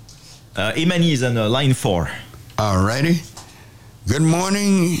 Imani is on line 4. All righty. Good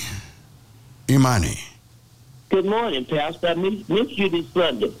morning, Imani. Good morning, Pastor. I missed you this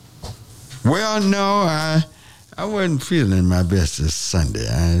Sunday. Well, no, I wasn't feeling my best this Sunday.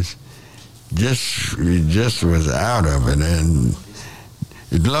 I just was out of it, and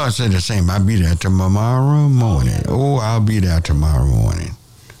the Lord said the same. I'll be there tomorrow morning. Oh, I'll be there tomorrow morning.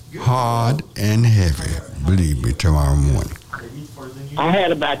 Hard and heavy, believe me, tomorrow morning. I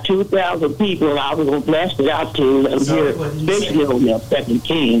had about 2,000 people I was going to blast it out to, let them hear, especially on the 2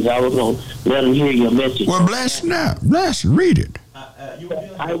 Kings. I was going to let them hear your message. Well, blast it out. Blast it. Read it. You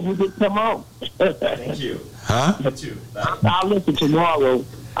did come on. Thank you. Huh? You too. I'll listen tomorrow.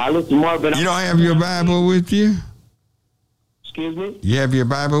 But you don't have your Bible with you? Excuse me? You have your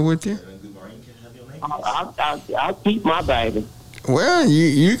Bible with you? I'll keep my Bible. Well,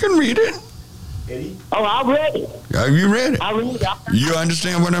 you can read it. Eddie? Oh, I read it. Have you read it? I read it. You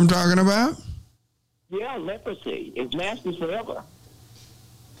understand what I'm talking about? Yeah, leprosy. It lasts forever.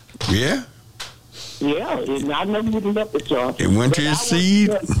 Yeah? Yeah, I never would have left it, John. It went to your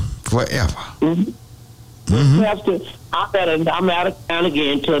seed forever. Pastor, I'm out of town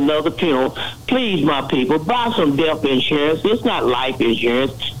again to another funeral. Please, my people, buy some death insurance. It's not life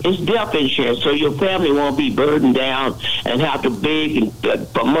insurance. It's death insurance, so your family won't be burdened down and have to beg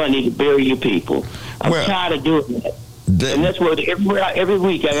for money to bury your people. I'm tired of doing that. And that's what every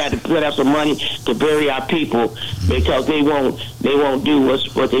week I got to put out some money to bury our people because they won't do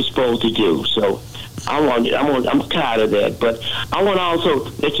what they're supposed to do. So I'm tired of that. But I want to also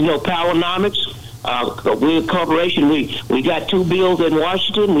let you know, Powernomics. We're a corporation. We got 2 bills in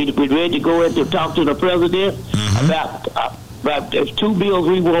Washington. We're ready to go in to talk to the president about 2 bills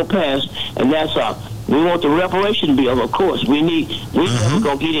we want passed, and that's we want the reparation bill. Of course, we're never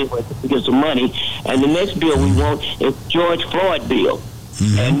gonna get it to get some money. And the next bill we want is George Floyd bill.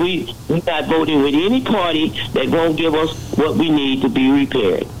 And we're not voting with any party that won't give us what we need to be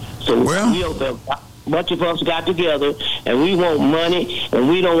repaired. So a bunch of us got together, and we want money, and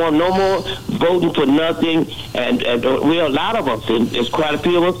we don't want no more voting for nothing. And a lot of us, and there's quite a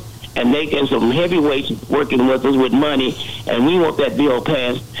few of us, and they get some heavyweights working with us with money, and we want that bill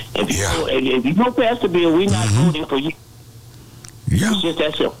passed. If you don't pass the bill, we're not voting for you. Yeah. It's just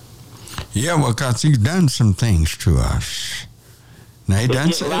that simple. Yeah, well, because he's done some things to us. Now,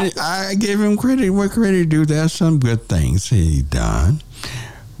 I give him credit where credit due. There's some good things he done.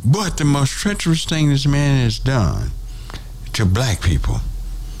 But the most treacherous thing this man has done to black people.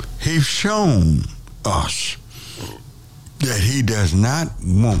 He's shown us that he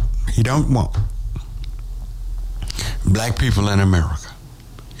don't want black people in America.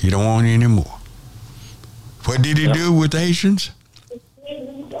 He don't want any more. What did he do with the Haitians?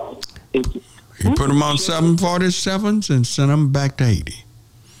 He put them on 747s and sent them back to Haiti.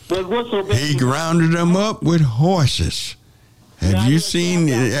 He grounded them up with horses. Have you seen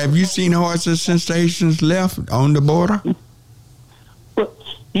horses since the Haitians left on the border?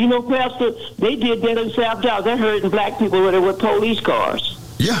 You know, Pastor, they did that in South Dallas. They herding black people with police cars.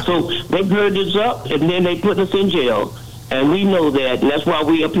 Yeah. So they herded us up, and then they put us in jail. And we know that, and that's why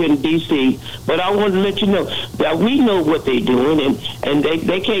we up here in D.C. But I want to let you know that we know what they're doing, and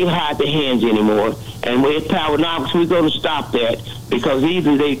they can't hide their hands anymore. And with power now, we're going to stop that, because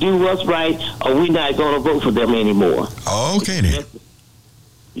either they do us right, or we're not going to vote for them anymore. Okay, then.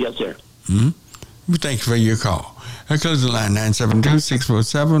 Yes, sir. Mm-hmm. We thank you for your call. I close the line,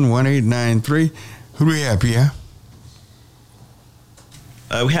 972-647-1893. Who do we have, Pierre?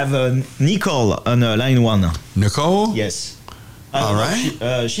 We have Nicole on line 1. Nicole? Yes. All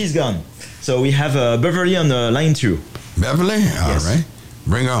right. She's gone. So we have Beverly on line 2. Beverly? Yes. All right.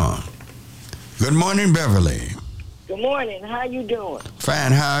 Bring on. Good morning, Beverly. Good morning. How you doing?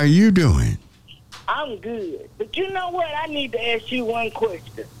 Fine. How are you doing? I'm good. But you know what? I need to ask you one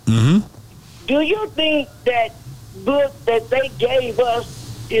question. Mm-hmm. Do you think that book that they gave us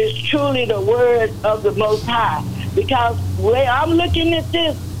is truly the word of the Most High? Because when I'm looking at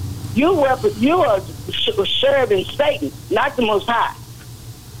this, you are serving Satan, not the Most High.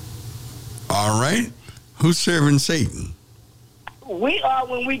 All right. Who's serving Satan? We are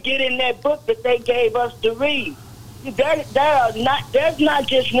when we get in that book that they gave us to read. There's not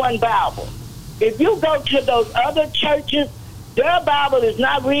just one Bible. If you go to those other churches, their Bible is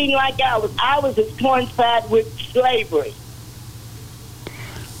not reading like ours. Ours is coincided with slavery.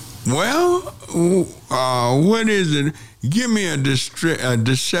 Well, what is it? Give me a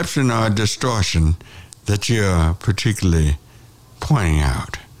deception or a distortion that you're particularly pointing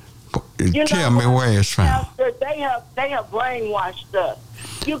out. Tell me where it's found. They have brainwashed us.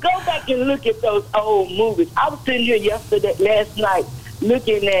 You go back and look at those old movies. I was sitting here last night,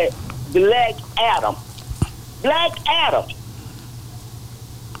 looking at Black Adam. Black Adam.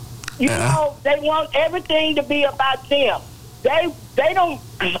 You know, they want everything to be about them. They don't.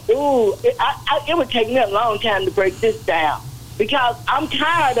 It would take me a long time to break this down, because I'm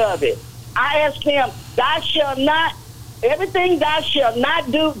tired of it. I ask them, "Thou shalt not." Everything thou shalt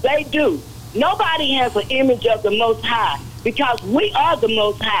not do, they do. Nobody has an image of the Most High, because we are the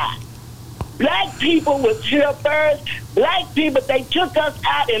Most High. Black people was here first. Black people, they took us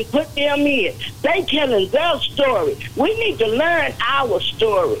out and put them in. They telling their story. We need to learn our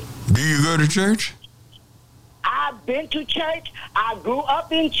story. Do you go to church? I've been to church. I grew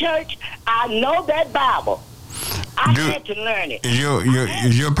up in church. I know that Bible. I had to learn it.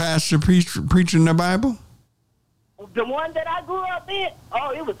 Is your pastor preaching the Bible? The one that I grew up in,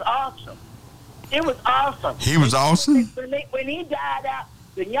 it was awesome. It was awesome. He was awesome? When he died out,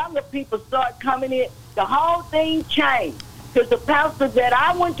 the younger people started coming in. The whole thing changed. Because the pastor that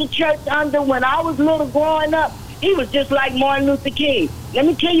I went to church under when I was little growing up, he was just like Martin Luther King. Let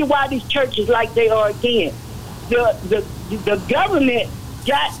me tell you why these churches like they are again. The government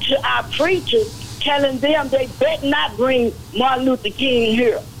got to our preachers telling them they better not bring Martin Luther King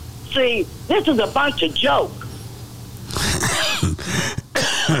here. See, this is a bunch of jokes.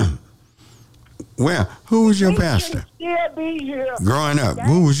 Well, who was your pastor? Still be here. Growing up,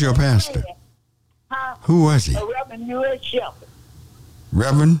 who was your pastor? Who was he? Reverend U.S. Shepherd.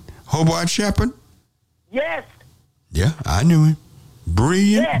 Reverend Hobart Shepherd? Yes. Yeah, I knew him.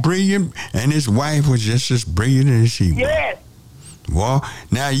 Brilliant, and his wife was just as brilliant as he was. Yes. Well,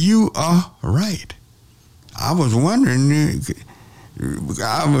 now you are right. I was wondering...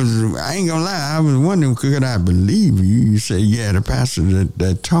 I ain't gonna lie, I was wondering, could I believe you? You say, yeah, the pastor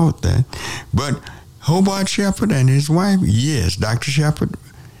that taught that. But Hobart Shepherd and his wife, yes, Dr. Shepherd,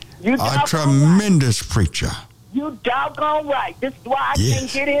 a tremendous preacher. You doggone right. This is why I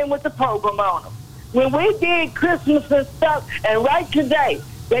can't get in with the program on them. When we did Christmas and stuff, and right today,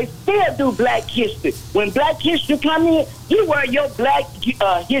 they still do Black History. When Black History come in, you wear your Black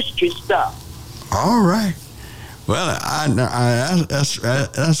History stuff. All right. Well,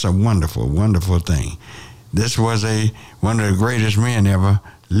 that's a wonderful, wonderful thing. This was one of the greatest men ever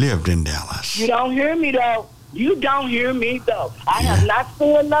lived in Dallas. You don't hear me, though. You don't hear me, though. I have not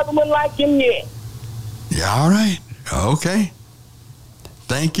seen another one like him yet. Yeah, all right. Okay.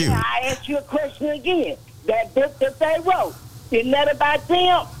 Thank you. Now, I ask you a question again. That book that they wrote, isn't that about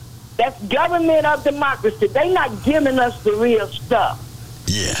them? That's government of democracy. They not giving us the real stuff.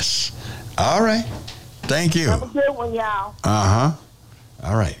 Yes. All right. Thank you. Have a good one, y'all. Uh-huh.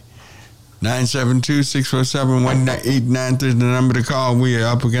 All right. 972-647-1893 is the number to call. We are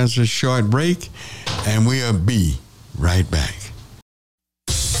up against a short break, and we'll be right back.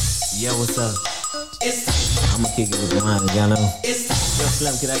 Yo, what's up? I'm gonna kick it with mine, y'all know. Yo,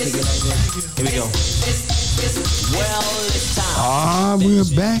 Slim, can I kick it like this? Here we go. Well, it's time. We're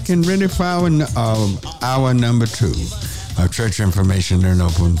back and ready for our number 2 of Church Information and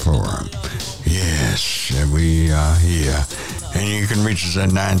Open Forum. Yes, we are here. And you can reach us at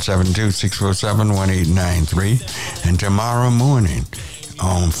 972-647-1893. And tomorrow morning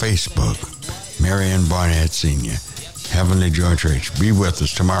on Facebook, Marion Barnett Sr., Heavenly Joy Church. Be with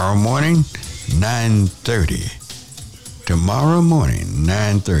us tomorrow morning, 9:30. Tomorrow morning,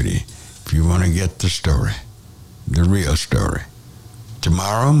 9:30. If you want to get the story, the real story.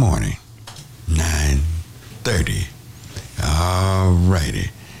 Tomorrow morning, 9:30. All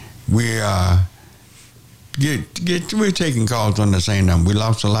righty. We're taking calls on the same number. We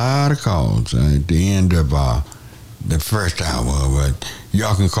lost a lot of calls at the end of the first hour, but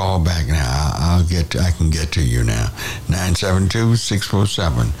y'all can call back now. I can get to you now.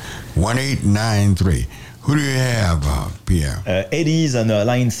 972-647-1893. Who do you have, Pierre? Eddie's on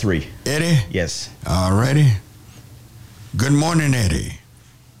line 3. Eddie? Yes. All righty. Good morning, Eddie.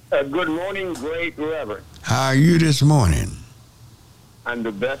 Good morning, great Reverend. How are you this morning? I'm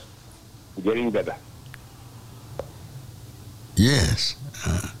the best, getting better. Yes.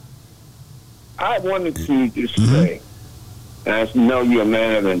 I wanted to just say, and I know you're a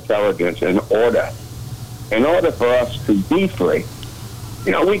man of intelligence and order. In order for us to be free,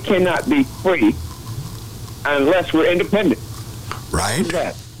 we cannot be free unless we're independent. Right.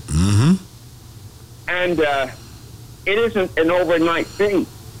 That. Mm-hmm. And it isn't an overnight thing.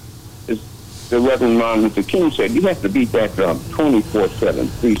 As the Reverend Martin Luther King said, you have to be that 24/7,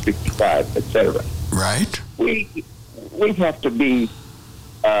 365, etc. Right. We have to be,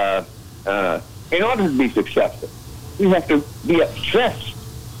 in order to be successful, we have to be obsessed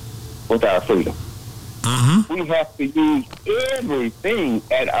with our freedom. Mm-hmm. We have to use everything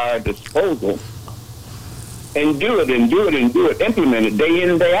at our disposal and do it, implement it day in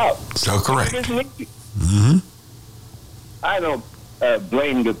and day out. So correct. Mm-hmm. I don't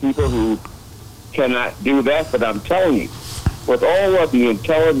blame the people who cannot do that, but I'm telling you, with all of the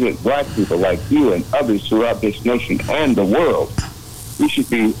intelligent black people like you and others throughout this nation and the world, we should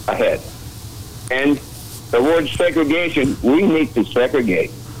be ahead. And the word segregation, we need to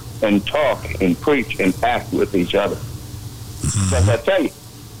segregate and talk and preach and act with each other. Because I tell you,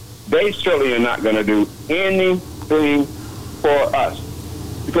 they surely are not going to do anything for us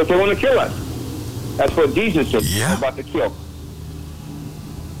because they want to kill us. That's what Jesus said about to kill.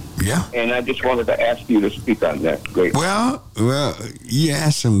 Yeah. And I just wanted to ask you to speak on that. Great. Well, you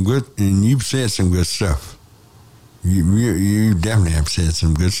asked some good, and you've said some good stuff. You definitely have said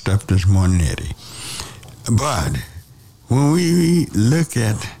some good stuff this morning, Eddie. But when we look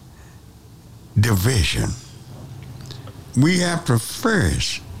at division, we have to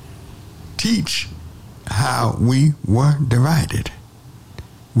first teach how we were divided.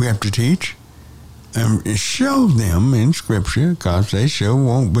 We have to teach and show them in Scripture, because they sure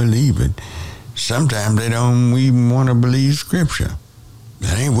won't believe it. Sometimes they don't even want to believe Scripture.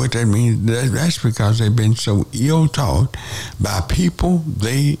 That ain't what that means. That's because they've been so ill-taught by people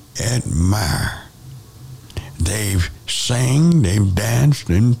they admire. They've sang, they've danced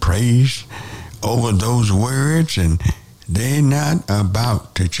and praised over those words, and they're not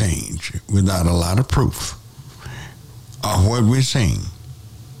about to change without a lot of proof of what we're saying.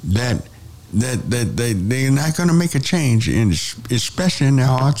 That they're not going to make a change, especially in their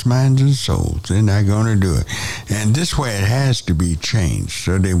hearts, minds, and souls. They're not going to do it. And this way it has to be changed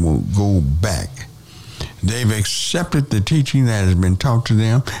so they won't go back. They've accepted the teaching that has been taught to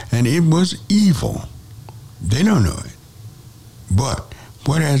them, and it was evil. They don't know it. But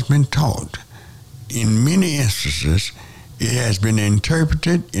what has been taught, in many instances, it has been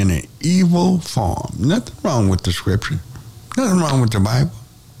interpreted in an evil form. Nothing wrong with the Scripture. Nothing wrong with the Bible.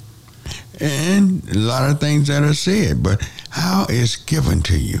 And a lot of things that are said, but how it's given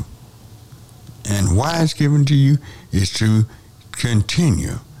to you and why it's given to you is to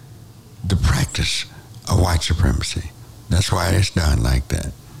continue the practice of white supremacy. That's why it's done like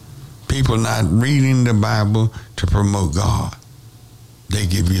that. People not reading the Bible to promote God. They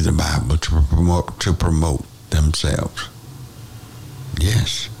give you the Bible to promote themselves.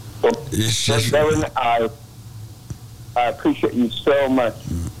 Yes. It's just... I appreciate you so much.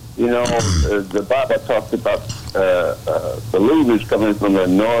 You know, the Bible talks about believers coming from the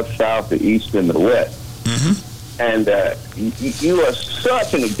north, south, the east, and the west. And you are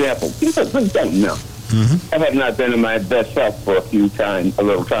such an example. People don't know. I have not been in my best health for a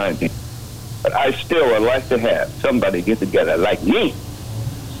little time. But I still would like to have somebody get together like me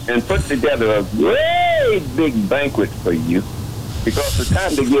and put together a great big banquet for you, because the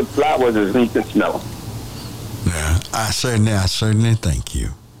time to give flowers is in the snow. Yeah, I certainly thank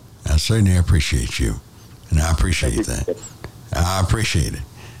you. I certainly appreciate you. And I appreciate that. I appreciate it.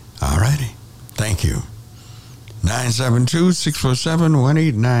 All righty. Thank you.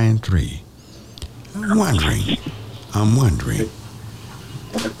 972-647-1893. I'm wondering,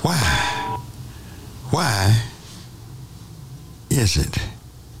 why is it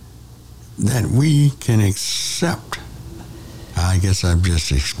that we can accept, I guess I've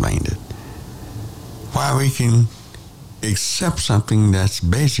just explained it, why we can accept something that's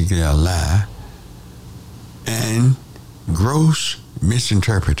basically a lie and gross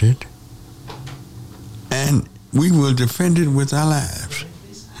misinterpreted, and we will defend it with our lives.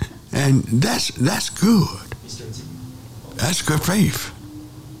 And that's good. That's good faith.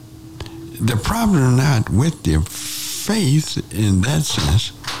 The problem not with your faith in that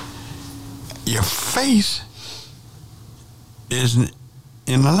sense, your faith is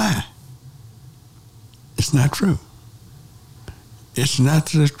in a lie. It's not true. It's not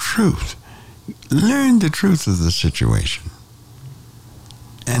the truth. Learn the truth of the situation.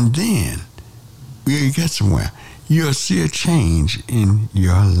 And then we'll get somewhere. You'll see a change in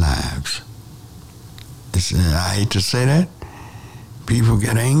your lives. I hate to say that. People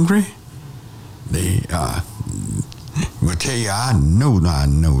get angry. They will tell you, I know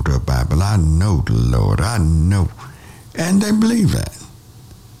the Bible. I know the Lord. I know. And they believe that.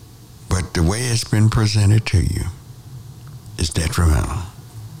 But the way it's been presented to you is detrimental.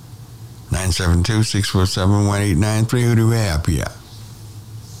 972-647-1893. Who do we have here?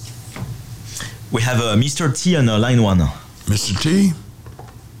 We have Mr. T on line 1. Mr. T?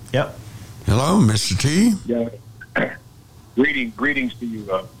 Yep. Hello, Mr. T? Yeah. Greetings to you,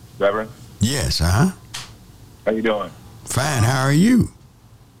 Reverend. Yes, How you doing? Fine, how are you?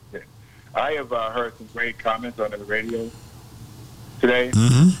 Yeah. I have heard some great comments on the radio today.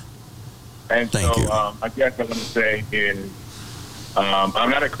 And Thank you. I guess what I'm going to say is I'm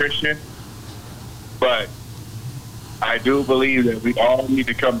not a Christian, but I do believe that we all need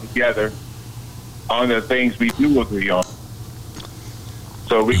to come together on the things we do agree on,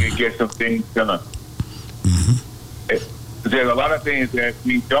 so we can get some things done. There's a lot of things that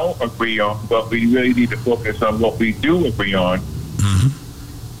we don't agree on, but we really need to focus on what we do agree on,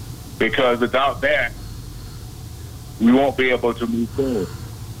 because without that, we won't be able to move forward.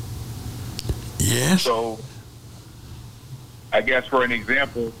 Yes. So, I guess for an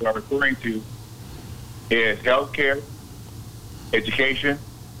example, what I'm referring to is healthcare, education,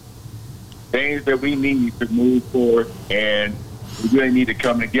 things that we need to move forward, and we really need to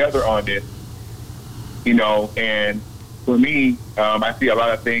come together on this, and for me, I see a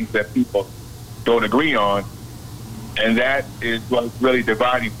lot of things that people don't agree on, and that is what's really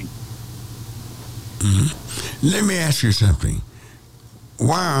dividing people. Let me ask you something.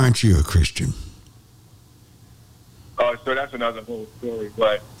 Why aren't you a Christian? So that's another whole story,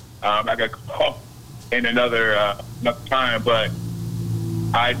 but I got caught in another time, but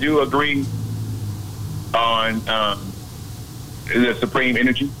I do agree on the supreme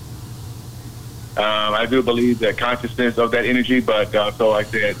energy. I do believe the consciousness of that energy, but so like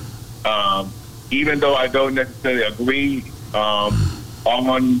I said, even though I don't necessarily agree on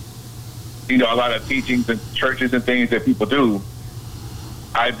a lot of teachings and churches and things that people do,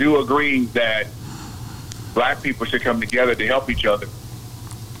 I do agree that Black people should come together to help each other.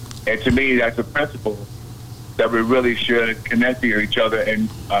 And to me, that's a principle that we really should connect to each other and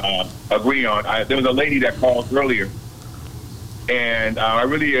agree on. There was a lady that called earlier, and I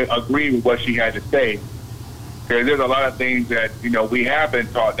really agree with what she had to say, because there's a lot of things that, we have been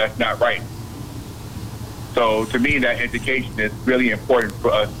taught that's not right. So to me, that education is really important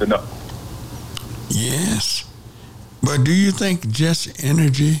for us to know. Yes. But do you think just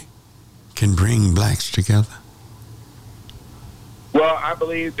energy can bring Blacks together? Well, I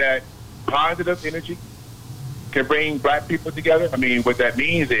believe that positive energy can bring Black people together. I mean, what that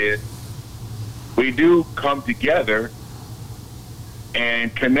means is we do come together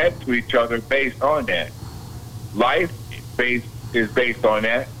and connect to each other based on that. Life is based on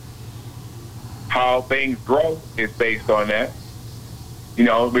that. How things grow is based on that.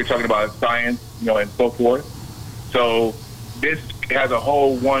 We're talking about science, and so forth. So this has a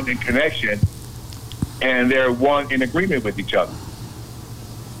whole one in connection, and they're one in agreement with each other.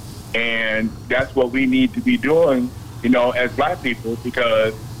 And that's what we need to be doing, as black people,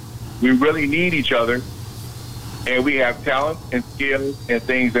 because we really need each other, and we have talent and skills and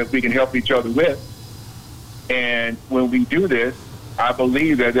things that we can help each other with. And when we do this, I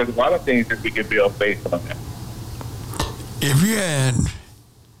believe that there's a lot of things that we can build based on that. If you had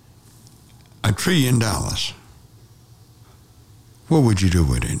 $1 trillion, what would you do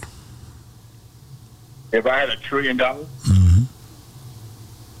with it? If I had $1 trillion, Mm-hmm.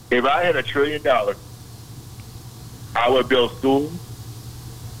 if I had $1 trillion, I would build schools.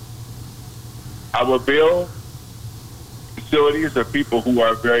 I would build facilities of people who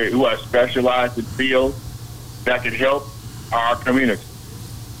are specialized in fields that can help our community.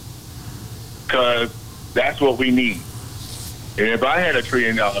 Because that's what we need. And if I had $1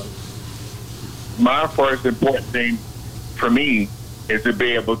 trillion, my first important thing for me is to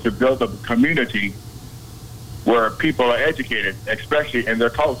be able to build a community where people are educated, especially in their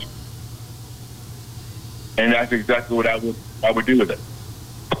culture. And that's exactly what I would do with it.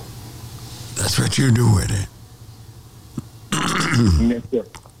 That's what you do with it. Yes, sir.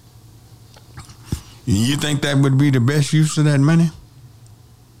 You think that would be the best use of that money?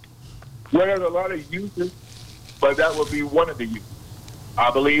 Well, there's a lot of uses, but that would be one of the uses.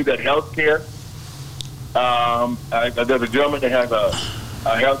 I believe that healthcare, there's a gentleman that has a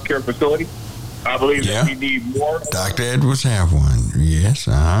healthcare facility. I believe that we need more. Dr. Edwards have one. Yes,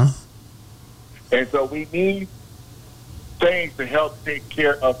 And so we need things to help take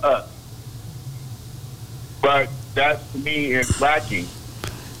care of us. But that, to me, is lacking.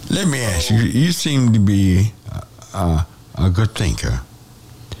 Let me ask you, you seem to be a good thinker.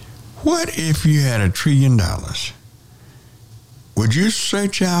 What if you had $1 trillion? Would you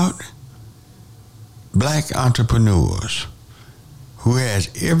search out black entrepreneurs who has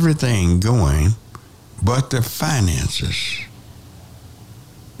everything going but the finances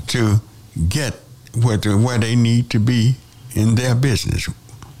to get where they need to be in their business?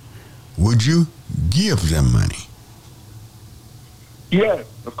 Would you give them money? Yes,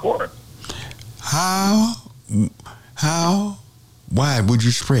 of course. How wide would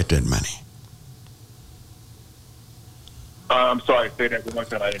you spread that money? I'm sorry, say that one more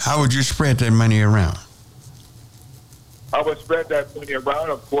time. How would you spread that money around? I would spread that money around,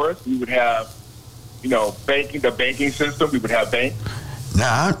 of course. We would have, banking, the banking system. We would have banks.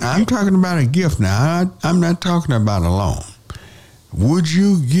 Now, I'm talking about a gift now. I'm not talking about a loan. Would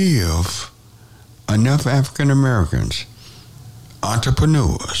you give enough African Americans,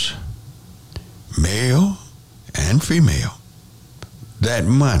 entrepreneurs, male and female, that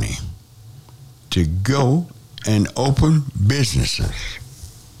money to go and open businesses?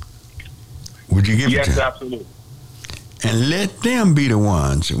 Would you give it to them? Yes, absolutely. And let them be the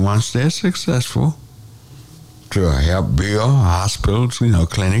ones, once they're successful, to help build hospitals,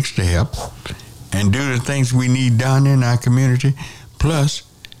 clinics to help, and do the things we need down in our community, plus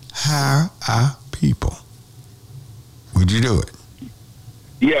hire our people. Would you do it?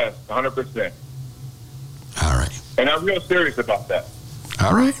 Yes, 100%. All right. And I'm real serious about that.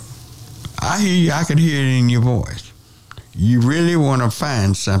 All right. I hear you. I can hear it in your voice. You really want to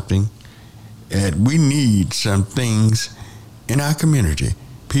find something that we need, some things in our community,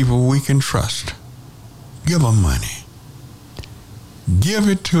 people we can trust. Give them money. Give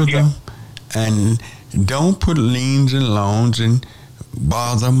it to them, and don't put liens and loans and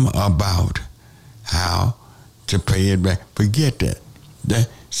bother them about how to pay it back. Forget that.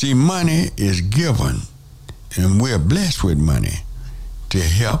 See, money is given, and we're blessed with money to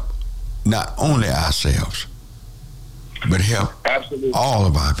help not only ourselves, but help all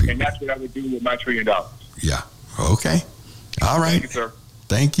of our people. And that's what I would do with my $1 trillion. Yeah. Okay. All right. Thank you, sir.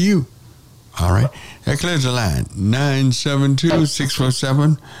 Thank you. All right. That clears the line.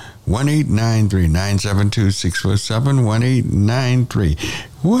 972-647-1893. 972-647-1893.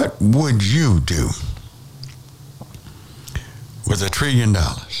 What would you do with $1 trillion?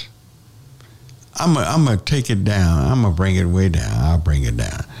 I'm going to take it down. I'm going to bring it way down. I'll bring it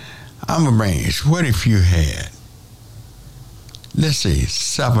down. I'm going to bring it. What if you had, let's say,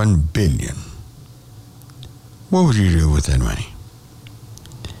 $7 billion? What would you do with that money?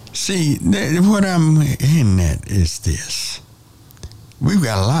 See, what I'm hinting at is this. We've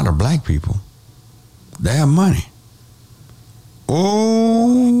got a lot of black people. They have money.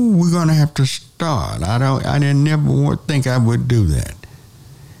 Oh, we're going to have to start. I didn't never think I would do that.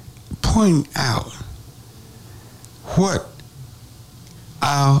 Point out what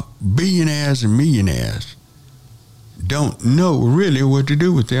our billionaires and millionaires don't know really what to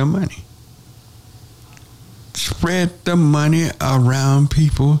do with their money. Spread the money around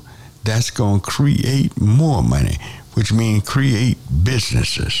people that's going to create more money, which means create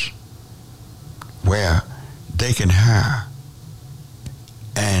businesses. where they can hire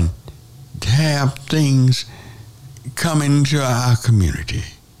and have things come into our community.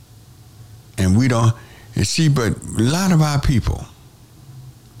 And we don't, you see, but a lot of our people,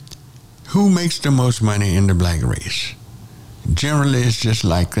 who makes the most money in the black race? Generally, it's just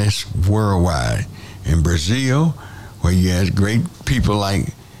like this worldwide. In Brazil, where you had great people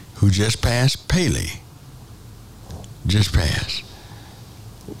like who just passed, Pele, just passed.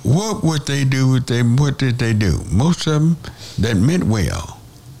 What would they do with them? What did they do? Most of them that meant well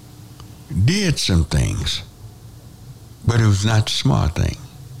did some things, but it was not the smart thing.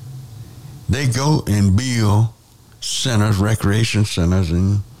 They go and build centers, recreation centers,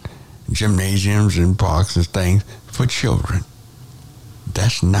 and gymnasiums and parks and things for children.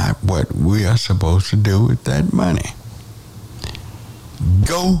 That's not what we are supposed to do with that money.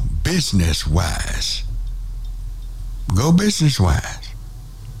 Go business-wise. Go business-wise.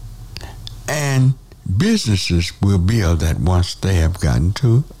 And businesses will build that once they have gotten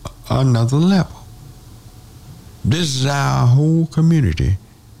to another level. This is our whole community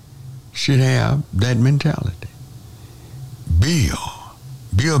should have that mentality.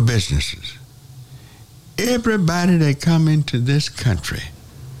 Build businesses. Everybody that come into this country,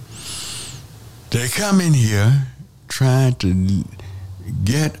 they come in here trying to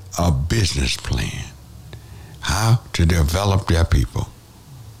get a business plan, how to develop their people.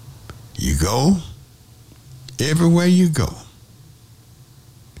 You go, everywhere you go,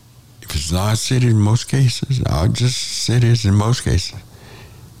 if it's large cities in most cases, or just cities in most cases,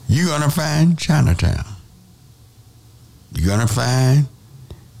 you're going to find Chinatown. You're going to find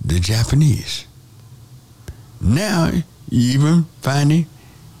the Japanese. Now, you even finding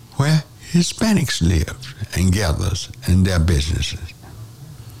where Hispanics live and gathers in their businesses.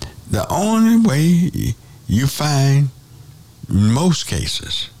 The only way you find, in most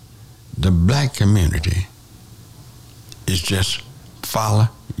cases, the black community is just follow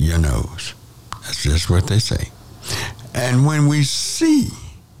your nose. That's just what they say. And when we see,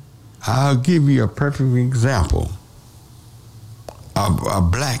 I'll give you a perfect example of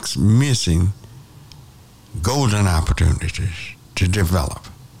blacks missing golden opportunities to develop.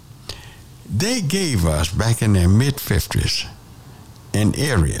 They gave us, back in their mid-50s, an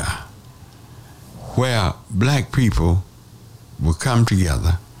area where black people would come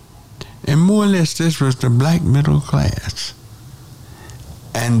together, and more or less this was the black middle class.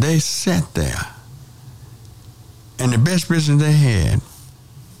 And they sat there, and the best business they had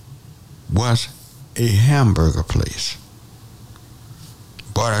was a hamburger place.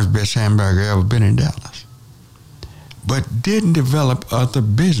 Boy, that's the best hamburger ever been in Dallas. But didn't develop other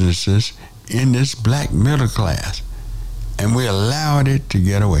businesses in this black middle class. And we allowed it to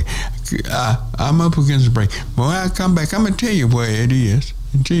get away. I'm up against the break. But when I come back, I'm going to tell you where it is,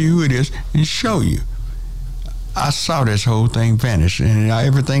 and tell you who it is, and show you. I saw this whole thing vanish, and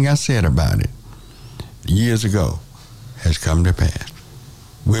everything I said about it years ago has come to pass.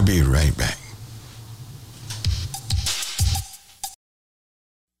 We'll be right back.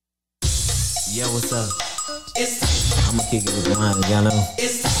 Yo, what's up? I'ma kick it with the mind, y'all know. Yo,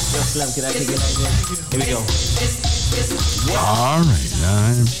 Slim, can I kick it like that? Here we go. All right,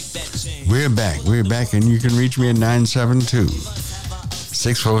 we're back. We're back, and you can reach me at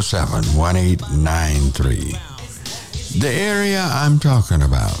 972-647-1893. The area I'm talking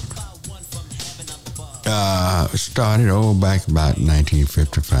about started back about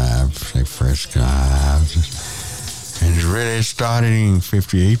 1955, like first houses. And it really started in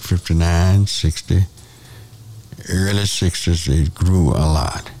 58, 59, 60, early 60s. It grew a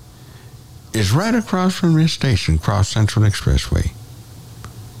lot. It's right across from this station, Cross Central Expressway,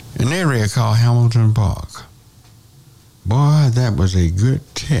 an area called Hamilton Park. Boy, that was a good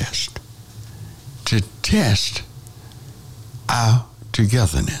test to test our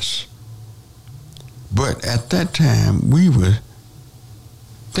togetherness. But at that time, we were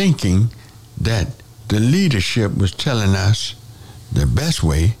thinking that the leadership was telling us the best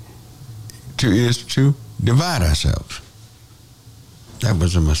way is to divide ourselves. That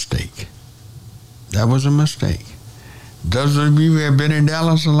was a mistake. That was a mistake. Those of you who have been in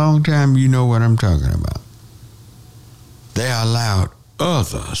Dallas a long time, you know what I'm talking about. They allowed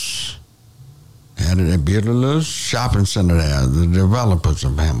others. They built a little shopping center there, the developers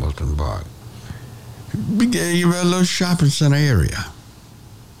of Hamilton Park. We gave you a little shopping center area.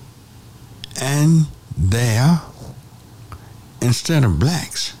 And there, instead of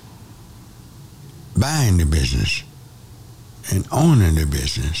blacks buying the business and owning the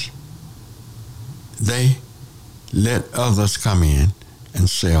business, they let others come in and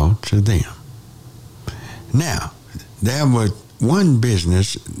sell to them. Now, there was one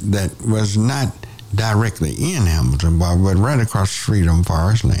business that was not directly in Hamilton, but right across the street on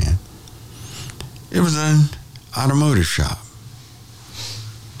Forest Land. It was an automotive shop,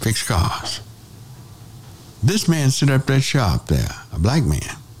 fixed cars. This man set up that shop there, a black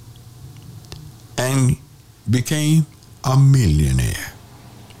man, and became a millionaire.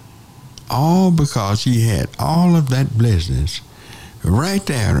 All because he had all of that business right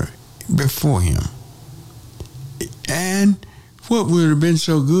there before him. And what would have been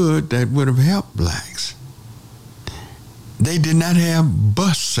so good that would have helped blacks? They did not have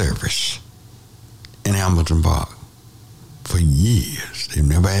bus service in Hamilton Park for years. They've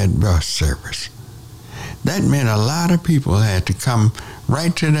never had bus service. That meant a lot of people had to come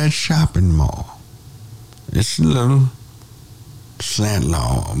right to that shopping mall. It's a little slant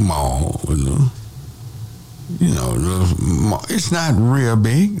mall, little mall. It's not real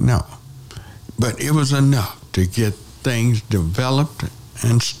big, no. But it was enough to get things developed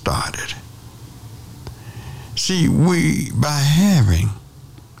and started. See, by having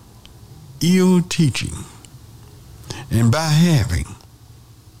ill teaching and by having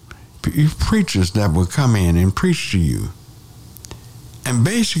preachers that would come in and preach to you, and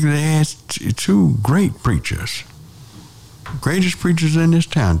basically they had two great preachers, greatest preachers in this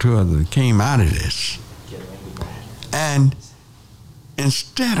town, two others came out of this. And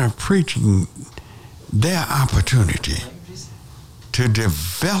instead of preaching their opportunity to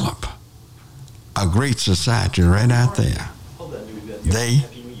develop a great society right out there, they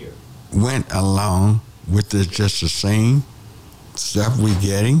went along with just the same stuff we're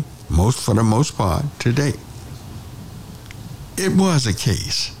getting, for the most part, today. It was a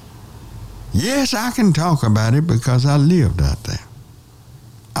case. Yes, I can talk about it because I lived out there.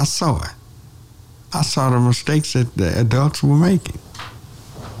 I saw it. I saw the mistakes that the adults were making.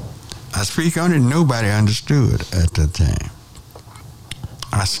 I speak on it, nobody understood at the time.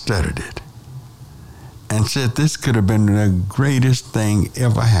 I studied it and said this could have been the greatest thing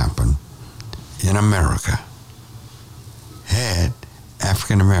ever happened in America had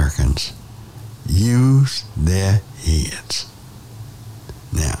African Americans used their heads.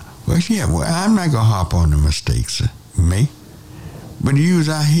 Now, I'm not going to harp on the mistakes we make, but use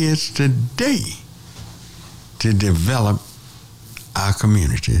our heads today to develop our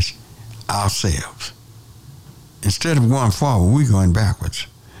communities ourselves. Instead of going forward, we're going backwards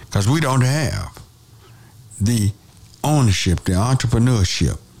because we don't have the ownership, the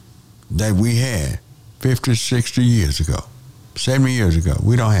entrepreneurship that we had 50, 60 years ago, 70 years ago.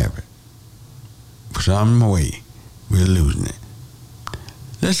 We don't have it. For some way, we're losing it.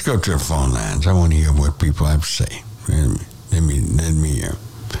 Let's go to the phone lines. I want to hear what people have to say. Let me hear.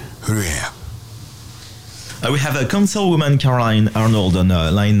 Who do we have? We have a Councilwoman Caroline Arnold on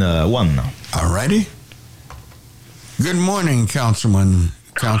line 1. All righty. Good morning, Councilwoman,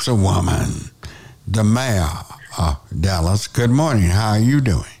 the mayor of Dallas. Good morning. How are you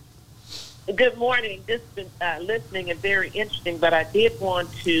doing? Good morning. This has been listening and very interesting, but I did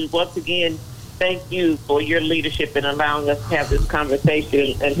want to once again thank you for your leadership in allowing us to have this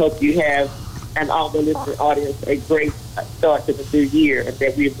conversation, and hope you have, and all the listening audience, a great start to the new year, and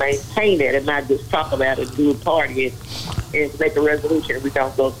that we maintain it and not just talk about it, do a party and make a resolution we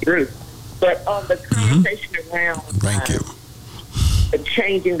don't go through. But on the conversation around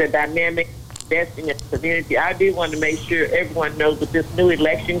changing the dynamic, investing in the community, I do want to make sure everyone knows with this new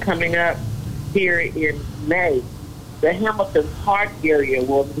election coming up here in May, the Hamilton Park area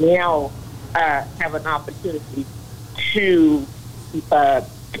will now have an opportunity to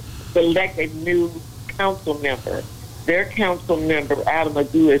select a new council member. Their council member, Adam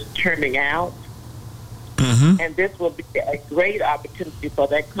Magoo, is turning out. And this will be a great opportunity for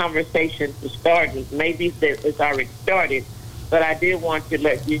that conversation to start. Maybe it's already started, but I did want to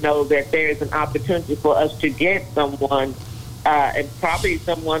let you know that there is an opportunity for us to get someone, and probably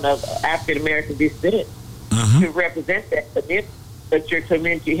someone of African-American descent, to represent that community. But your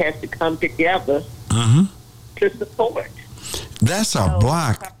community has to come together to support. That's a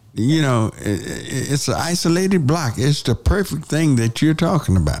block. You know, it's an isolated block. It's the perfect thing that you're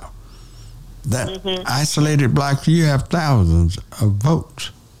talking about. That isolated block, you have thousands of votes.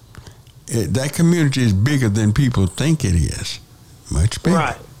 That community is bigger than people think it is. Much bigger.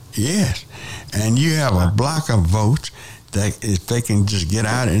 Right. Yes. And you have a block of votes that if they can just get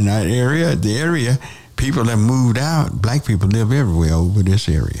out in that area, the area, people that moved out, black people live everywhere over this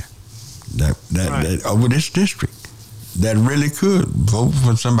area, that over this district, that really could vote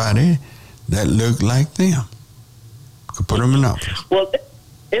for somebody that looked like them, could put them in office. Well,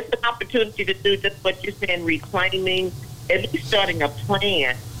 it's an opportunity to do just what you're saying, reclaiming, at least starting a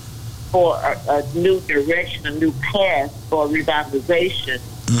plan for a new direction, a new path for revitalization,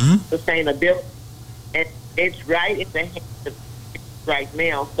 sustainability, and it's right in the hands of right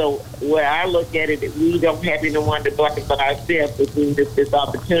now. So where I look at it, we don't have anyone to blame but ourselves within this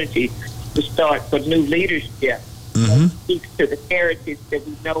opportunity to start for new leadership. That speaks to the heritage that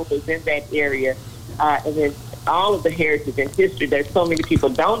we know is in that area, and then all of the heritage and history that so many people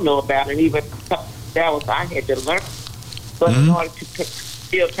don't know about, and even Dallas I had to learn. But in order to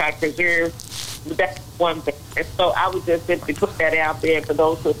still try to preserve, that's one thing. And so I would just simply put that out there for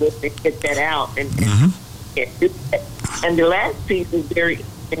those who are listening, get that out and do that. And the last piece is very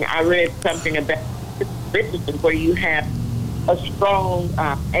interesting. I read something about Richardson where you have a strong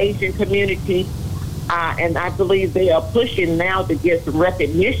Asian community, and I believe they are pushing now to get some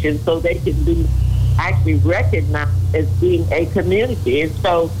recognition so they can be actually recognized as being a community. And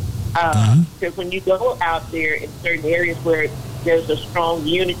so because when you go out there in certain areas where there's a strong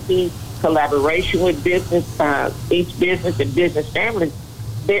unity, collaboration with business, each business and business families,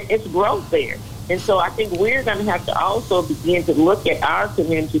 it's growth there. And so I think we're going to have to also begin to look at our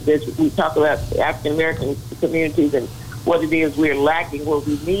communities as we talk about African American communities and what it is we're lacking, what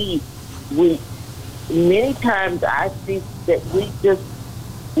we need. Many times I see that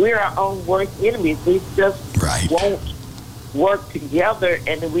we're our own worst enemies. We just won't work together,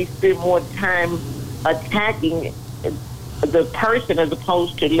 and we spend more time attacking the person as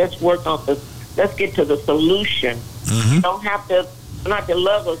opposed to let's get to the solution. You don't have to not to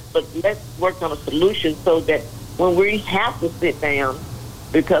love us, but let's work on a solution so that when we have to sit down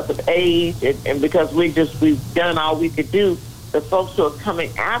because of age and because we've done all we could do, the folks who are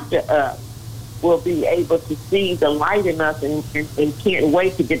coming after us will be able to see the light in us and can't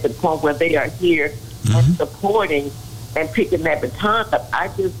wait to get to the point where they are here and supporting and picking that baton up. I'm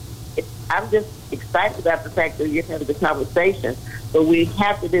just excited about the fact that you're having the conversation, but we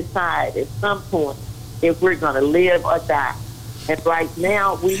have to decide at some point if we're going to live or die. And right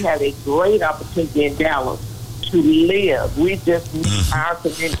now, we have a great opportunity in Dallas to live. We just need our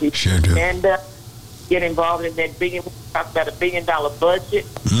community to stand up, get involved in that we talk about $1 billion budget.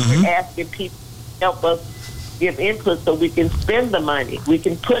 We're asking people to help us give input so we can spend the money. We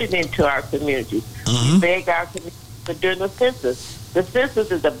can put it into our community. We beg our community to do the census. The census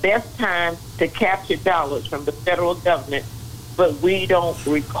is the best time to capture dollars from the federal government, but we don't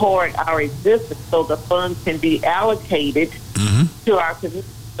record our existence so the funds can be allocated to our community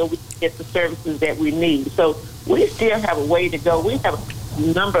so we can get the services that we need. So we still have a way to go. We have a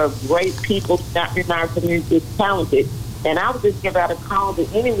number of great people in our community, talented, and I would just give out a call to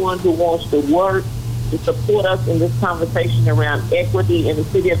anyone who wants to work to support us in this conversation around equity in the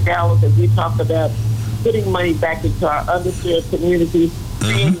city of Dallas as we talk about putting money back into our underserved communities,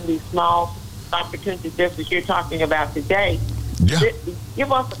 creating these small opportunities just as you're talking about today.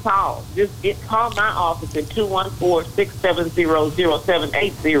 Give us a call. Call my office at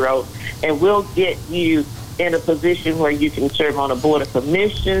 214-670-0780, and we'll get you in a position where you can serve on a board of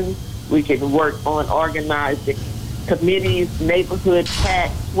commissions. We can work on organizing committees, neighborhood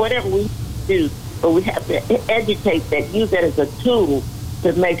PACs, whatever we do. But we have to educate that, use that as a tool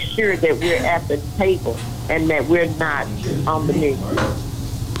to make sure that we're at the table and that we're not on the menu.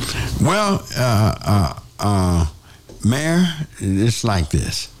 Well, Mayor, it's like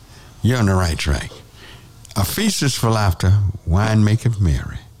this. You're on the right track. A feast is for laughter, wine maketh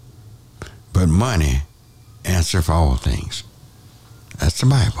merry, but money answer for all things. That's the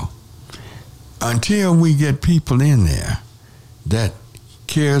Bible. Until we get people in there that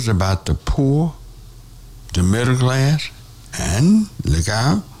cares about the poor, the middle class, and look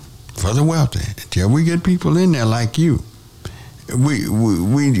out for the wealthy. Until we get people in there like you,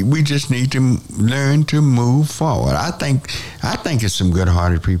 we just need to learn to move forward. I think it's some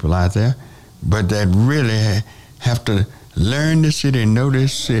good-hearted people out there, but that really have to learn the city and know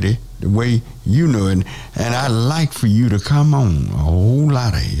this city the way you know it. And I'd like for you to come on, a whole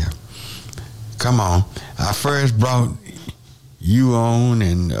lot of you. Come on. I first brought you on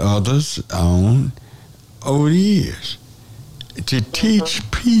and others on over the years to teach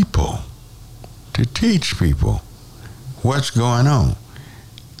people what's going on.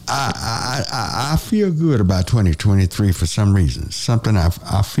 I feel good about 2023 for some reason. Something I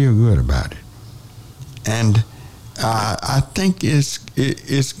feel good about it, and I think it's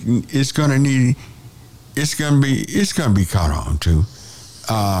going to be caught on to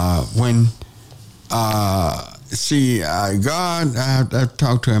when God. I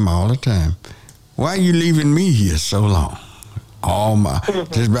talk to him all the time. Why are you leaving me here so long?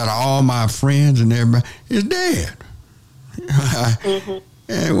 Just about all my friends and everybody is dead.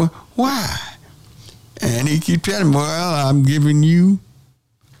 And why? And he keeps telling me, well, I'm giving you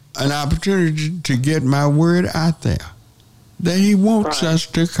an opportunity to get my word out there, that he wants us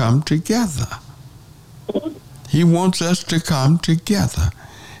to come together. He wants us to come together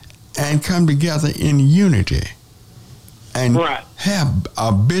and come together in unity and have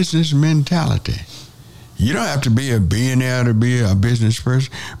a business mentality. You don't have to be a billionaire to be a business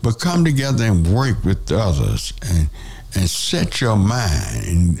person, but come together and work with others and set your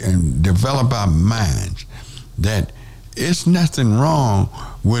mind and develop our minds that it's nothing wrong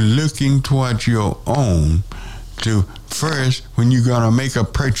with looking towards your own to first when you're going to make a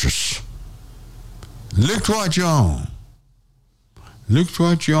purchase. Look towards your own. Look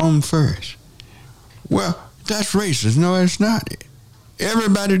towards your own first. Well, that's racist. No, it's not.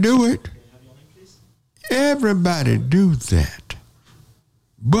 Everybody do it. Everybody do that.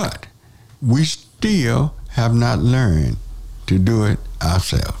 But we still have not learned to do it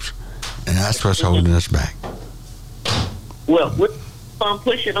ourselves. And that's what's holding us back. Well, I'm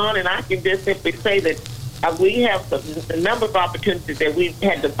pushing on, and I can just simply say that we have a number of opportunities that we've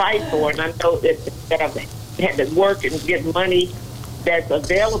had to fight for, and I know that I've had to work and get money that's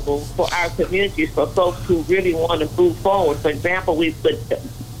available for our communities for folks who really want to move forward. For example, we put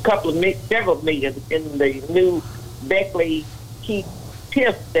several million in the new Beckley Keith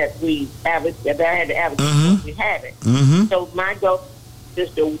TIF that I had to advocate we had it. So my goal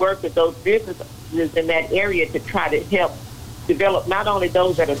is to work with those businesses in that area to try to help develop not only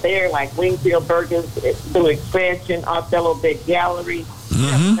those that are there, like Wingfield Burgers, through expansion, Othello Bed Gallery,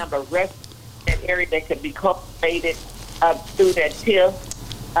 have a number of restaurants in that area that could be cultivated through that TIF.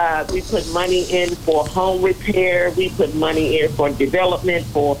 We put money in for home repair. We put money in for development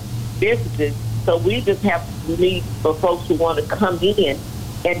for businesses. So we just have to need for folks who want to come in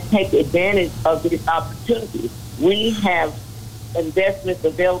and take advantage of these opportunities. We have investments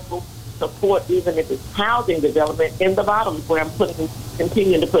available, support even if it's housing development in the bottoms where I'm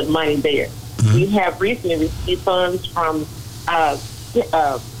continuing to put money there. We have recently received funds from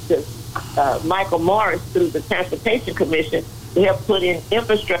Michael Morris through the Transportation Commission to help put in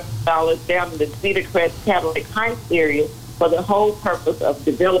infrastructure dollars down in the Cedar Crest, Cadillac Heights area for the whole purpose of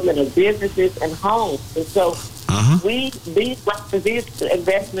development of businesses and homes. And so these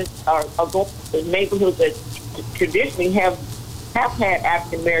investments are going to neighborhoods that traditionally have had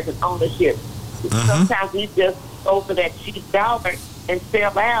African American ownership. Sometimes we just go for that cheap dollar and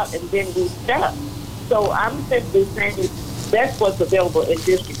sell out, and then we stop. So I'm simply saying that's what's available in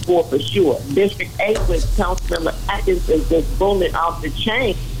District 4 for sure. District 8 with Councilmember Atkins is just booming off the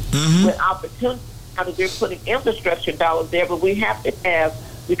chain with opportunities. Now that they're putting infrastructure dollars there, but we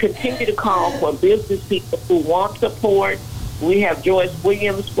continue to call for business people who want support. We have Joyce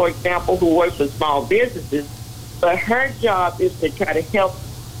Williams, for example, who works with small businesses, but her job is to try to help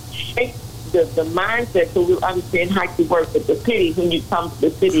shape the mindset so we understand how to work with the city when you come to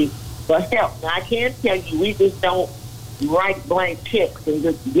the city for help. Now, I can tell you, we just don't write blank checks and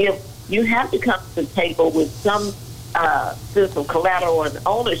just give. You have to come to the table with some collateral and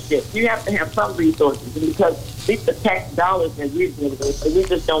ownership. You have to have some resources, and because these are tax dollars that we're giving away, so we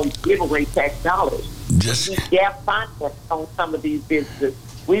just don't give away tax dollars. We gap finance on some of these businesses.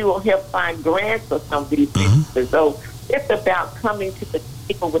 We will help find grants for some of these businesses. So it's about coming to the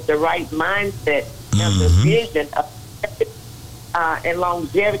table with the right mindset and the vision of and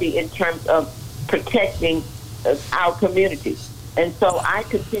longevity in terms of protecting our communities. And so I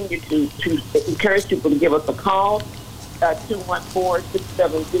continue to encourage people to give us a call,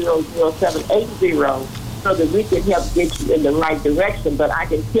 214-670-0780, so that we can help get you in the right direction. But I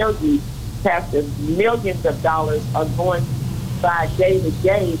can tell you, Pastor, millions of dollars are going by day to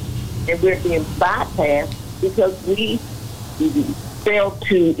day, and we're being bypassed because we fail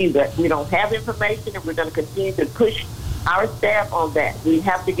to either we don't have information, and we're going to continue to push our staff on that. We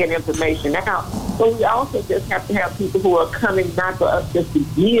have to get information out. But we also just have to have people who are coming not for us just to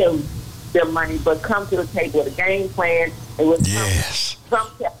give them money, but come to the table with a game plan and with some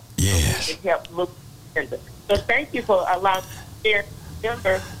help to help look at it. So thank you for allowing me to share.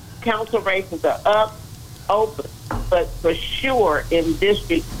 Remember, council races are up, open, but for sure in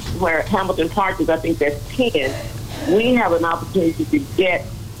districts where Hamilton Park is, I think that's 10, we have an opportunity to get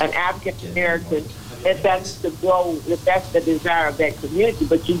an African American, if that's the goal, if that's the desire of that community.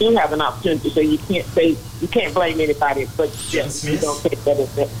 But you do have an opportunity, so you can't blame anybody but just you don't take that as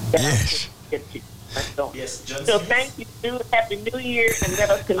So thank you. Happy New Year, and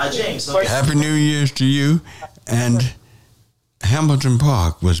let us continue. Happy New Year's to you. And Hamilton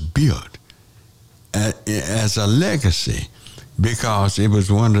Park was built as a legacy because it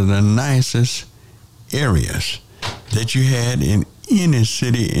was one of the nicest areas that you had in any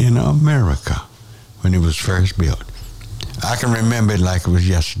city in America when it was first built. I can remember it like it was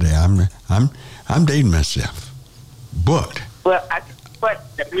yesterday. I'm dating myself, but but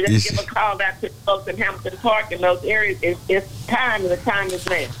we just give a call out to folks in Hamilton Park and those areas. It's time, and the time is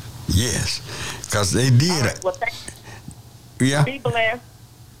now. Yes, because they did. Right, well, yeah. Be blessed,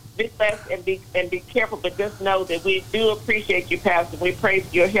 and be careful. But just know that we do appreciate you, Pastor. We pray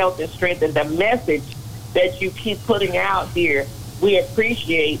for your health and strength, and the message that you keep putting out here. We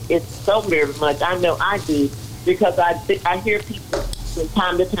appreciate it so very much. I know I do, because I hear people from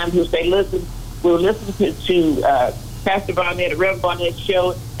time to time who say, "Listen, we'll listen to Pastor Barnett, Reverend Barnett's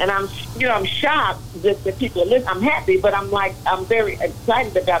show," and I'm shocked that the people listen. I'm happy, but I'm very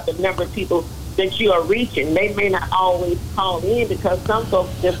excited about the number of people that you are reaching. They may not always call in because some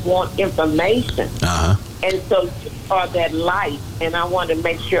folks just want information, and so you are that light. And I want to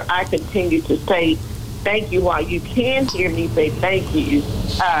make sure I continue to say thank you while you can hear me say thank you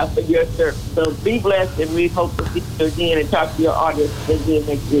for your service. So be blessed, and we hope to see you again and talk to your audience again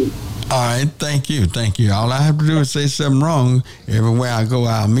next week. All right, thank you. All I have to do is say something wrong. Everywhere I go,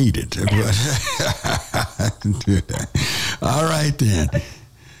 I'll meet it. I can do that. All right, then.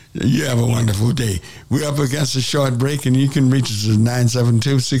 You have a wonderful day. We're up against a short break, and you can reach us at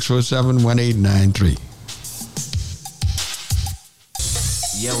 972-647-1893.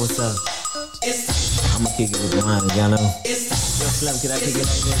 Yo, what's up? I'm gonna kick it with mine, y'all know. Yo, Slim, can I kick it like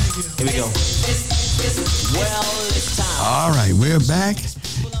this? Here we go. Well, it's time. All right, we're back.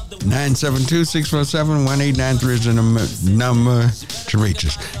 972-647-1893 is the number to reach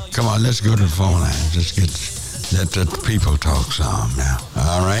us. Come on, let's go to the phone line. Just let the people talk some now.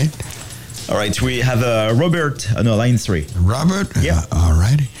 All right? All right, we have Robert on line 3. Robert? Yeah. All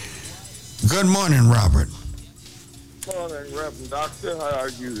righty. Good morning, Robert. Good morning, Reverend Doctor. How are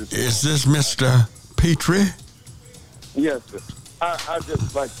you this morning? Is this Mr. Petrie? Yes, sir. I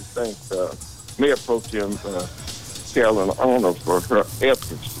just like to thank Mayor Pro Tem Carolyn Arnold for her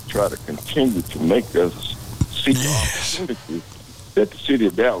efforts to try to continue to make us see the opportunity that the city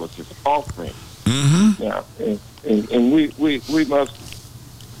of Dallas is offering. Mm-hmm. Now, and we must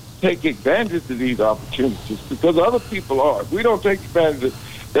take advantage of these opportunities because other people are. If we don't take advantage of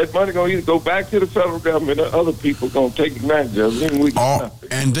that money, going to either go back to the federal government or other people going to take advantage of it.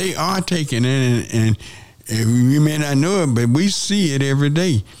 And they are taking it, and we may not know it, but we see it every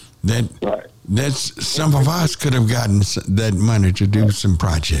day. That's some of us could have gotten that money to do some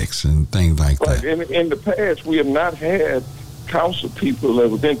projects and things like that. In the past, we have not had council people that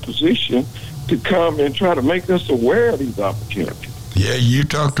was in position to come and try to make us aware of these opportunities. Yeah, you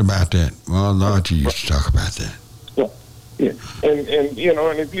talked about that. Well, Lord, you used to talk about that. Yeah, and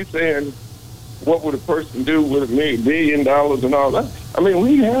if you're saying, what would a person do with $1 billion and all that? I mean,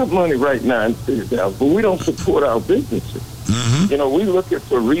 we have money right now in the city of Dallas, but we don't support our businesses. Mm-hmm. We looking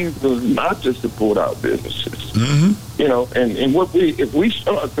for reasons not to support our businesses. Mm-hmm. And if we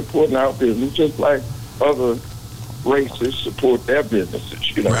start supporting our business, just like other races support their businesses,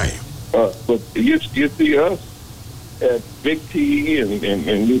 Right. But you see us at Big T and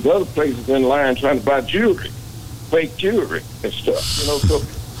these other places in line trying to buy jewelry. Fake jewelry and stuff, so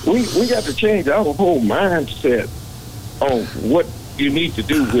we got to change our whole mindset on what you need to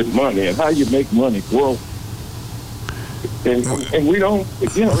do with money and how you make money grow. And we don't,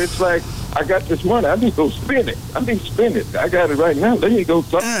 it's like, I got this money, I need to go spend it. I got it right now, let me go.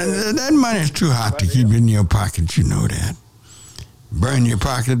 That money is too hot to keep in your pockets, you know that. Burn your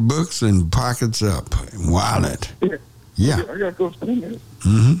pocketbooks and pockets up, wallet. Yeah. I got to go spend it.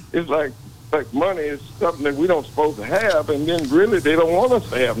 Mm-hmm. It's like money is something that we don't supposed to have, and then really they don't want us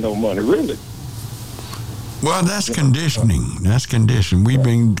to have no money, really. Well, that's conditioning. That's conditioning. We've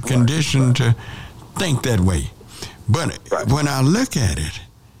been conditioned to think that way. But when I look at it,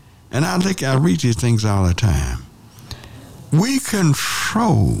 and I read these things all the time, we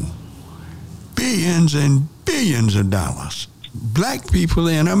control billions and billions of dollars. Black people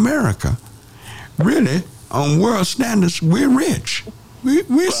in America, really, on world standards, we're rich.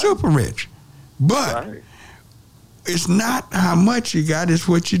 We're super rich. But it's not how much you got, it's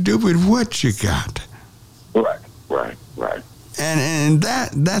what you do with what you got. Right. And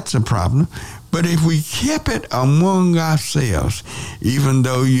that's a problem. But if we keep it among ourselves, even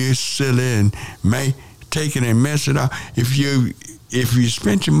though you're silly and may take it and mess it up, if you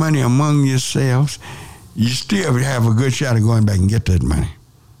spend your money among yourselves, you still have a good shot of going back and get that money.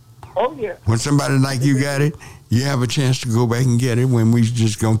 Oh, yeah. When somebody like you got it, you have a chance to go back and get it when we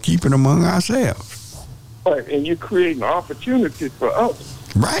just going to keep it among ourselves. Right, and you create an opportunity for us.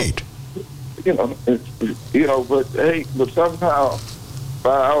 Right. But somehow,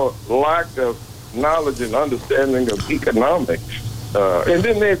 by our lack of knowledge and understanding of economics, and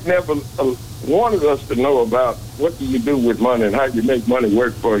then they've never wanted us to know about what do you do with money and how you make money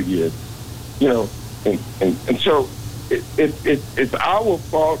work for you, and so it's our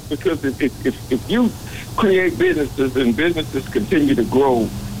fault because if you create businesses and businesses continue to grow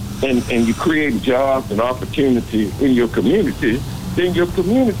and you create jobs and opportunities in your community, then your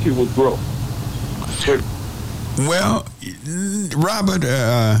community will grow. But, well, Robert,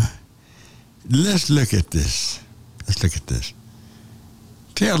 let's look at this.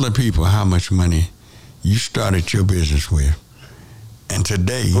 Tell the people how much money you started your business with. And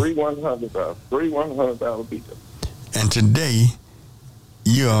today, $3,100 bill. And today,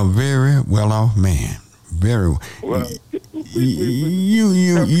 you're a very well-off man. Very well.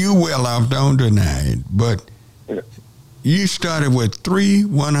 You well off. Don't deny it. But you started with 3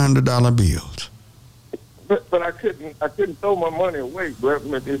 $100 bills. But I couldn't throw my money away, bro.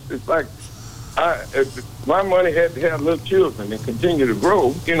 It's like my money had to have little children and continue to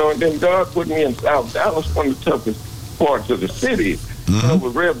grow. You know, and then God put me in South Dallas, one of the toughest parts of the city. But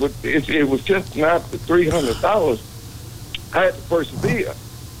it was just not the $300. I had to persevere.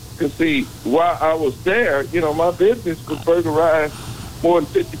 Because, see, while I was there, you know, my business was burglarized more than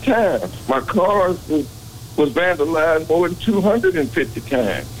 50 times. My cars was vandalized more than 250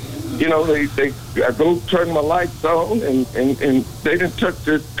 times. You know, I go turn my lights on, and they done took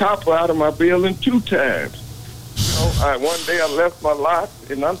the copper out of my building 2 times. You know, one day I left my lot,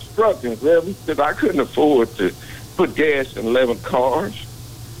 and I'm struggling, really, because I couldn't afford to put gas in 11 cars.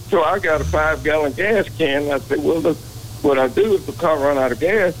 So I got a 5-gallon gas can, and I said, well, look, what I do if the car run out of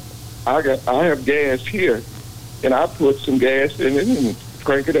gas, I have gas here, and I put some gas in it and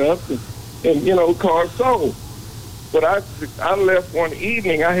crank it up, and you know, car sold. But I left one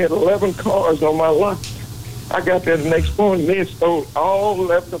evening, I had 11 cars on my lot. I got there the next morning, they stole all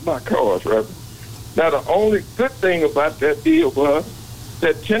 11 of my cars, right? Now, the only good thing about that deal was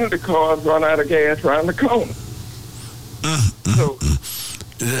that 10 of the cars run out of gas around the corner.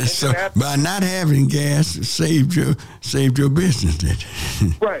 So by not having gas, saved your business, did it?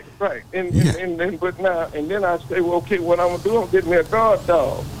 Right. And then I say, well, okay, what I'm gonna do? I'm gonna get me a guard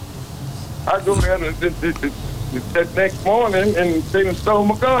dog. I go there that next morning, and they done stole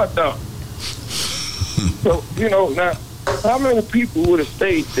my guard dog. So you know, now how many people would have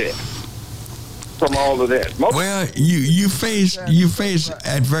stayed there from all of that? Well, you face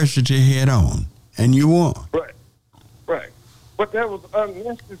adversity head on, and you won. Right. But that was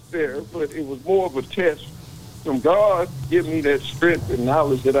unnecessary, but it was more of a test from God to give me that strength and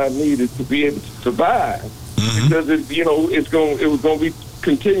knowledge that I needed to be able to survive. Because it was going to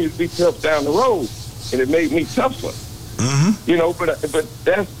continue to be tough down the road, and it made me tougher. You know, but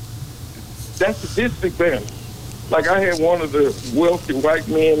that's the disadvantage. Like I had one of the wealthy white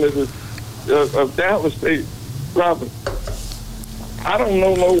men of Dallas say, Robert, I don't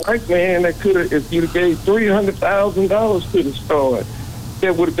know no white man that could have, if you gave $300,000 to the store,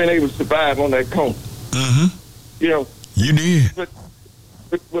 that would have been able to survive on that corner. You know, you did. But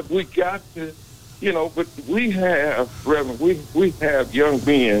we got to, you know. But we have, Reverend, we have young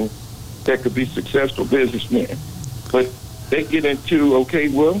men that could be successful businessmen, but they get into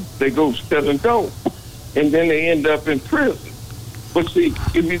they go selling dope, and then they end up in prison. But see,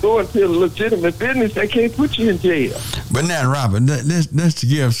 if you go into a legitimate business, they can't put you in jail. But now, Robert, let's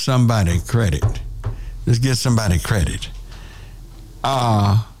give somebody credit. Let's give somebody credit.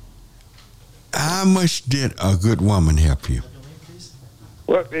 How much did a good woman help you?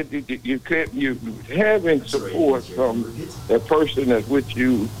 Well, you having support from that person that's with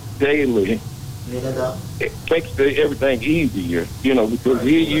you daily, it makes everything easier. You know, because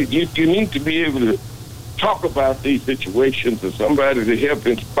you need to be able to talk about these situations or somebody to help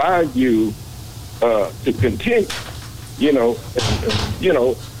inspire you to continue. You know, you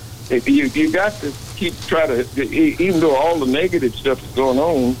got to keep even though all the negative stuff is going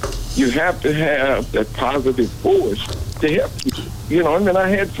on, you have to have that positive force to help you. You know, and then I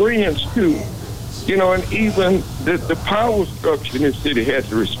had friends too. You know, and even the power structure in this city had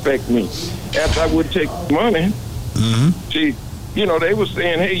to respect me. After I would take money, see, you know, they were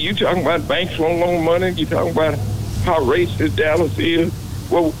saying, hey, you talking about banks won't loan money? You talking about how racist Dallas is?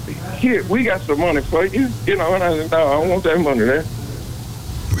 Well, here, we got some money for you. You know, and I said, no, I don't want that money there.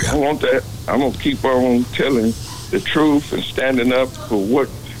 I want that. I'm going to keep on telling the truth and standing up for what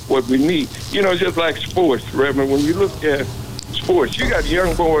we need. You know, just like sports, Reverend, when you look at sports, you got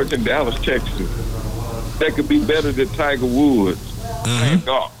young boys in Dallas, Texas that could be better than Tiger Woods playing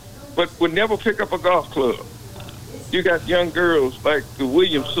golf, but would never pick up a golf club. You got young girls like the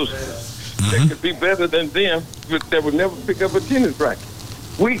Williams sisters that could be better than them, but that would never pick up a tennis racket.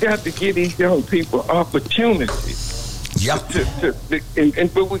 We got to give these young people opportunities.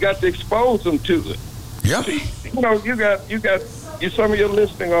 But we got to expose them to it. See, you know, you got some of your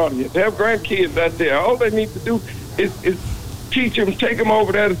listening audience. They have grandkids out there. All they need to do teach them, take them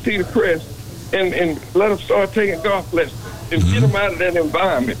over there to Cedar Crest, and let them start taking golf lessons and get them out of that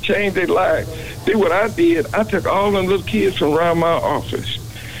environment, change their lives. See what I did? I took all them little kids from around my office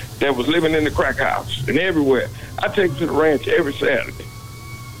that was living in the crack house and everywhere. I take them to the ranch every Saturday.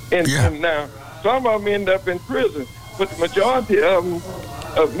 And now, some of them end up in prison, but the majority of them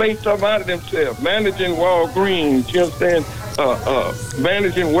made something out of themselves, managing Walgreens, you understand,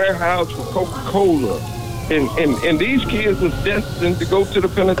 managing warehouse for Coca-Cola. And these kids was destined to go to the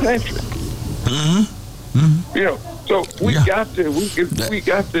penitentiary. You know, so we got to.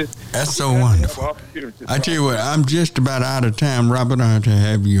 That's so wonderful. I tell you what, I'm just about out of time, Robert. I have to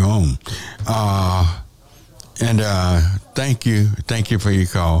have you on. Thank you for your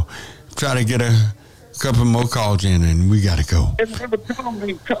call. Try to get a couple more calls in, and we got to go.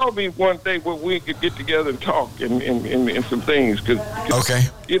 Call me one day where we could get together and talk and some things. Cause,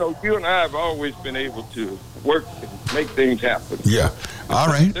 you know, you and I have always been able to work and make things happen. Yeah. All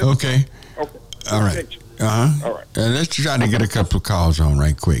right. Okay. All right. All right. Let's try to get a couple of calls on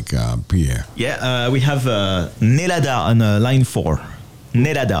right quick, Pierre. Yeah, we have Nelada on line 4.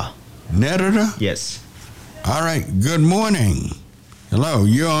 Nelada. Nelada? Yes. All right. Good morning. Hello,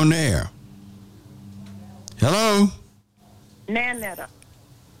 you're on air. Hello? Nanetta.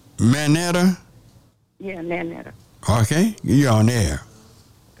 Manetta? Yeah, Nanetta. Okay, you're on air.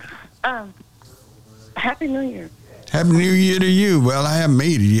 Happy New Year. Happy New Year to you. Well, I haven't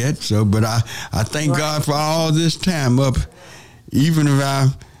made it yet, but I thank God for all this time up. Even if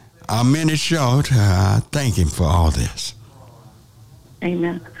I'm minutes short, I thank Him for all this.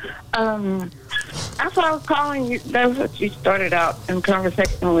 Amen. That's why I was calling you. That's what you started out in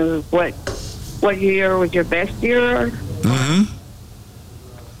conversation with. What year was your best year? Mm-hmm.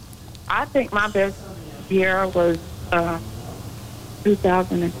 I think my best year was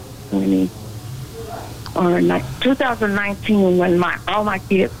 2020 or 2019 when all my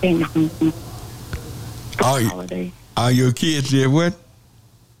kids came home for the holiday. All your kids did what?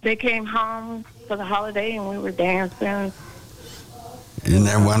 They came home for the holiday and we were dancing. Isn't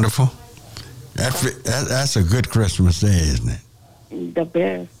that wonderful? That's a good Christmas day, isn't it? The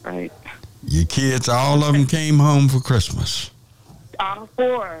best, right? Your kids, all of them came home for Christmas. All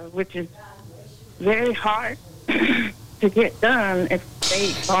 4, which is very hard to get done if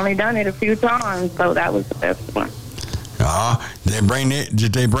they've only done it a few times. So that was the best one.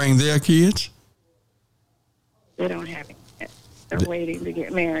 Did they bring their kids? They don't have it yet. They're waiting to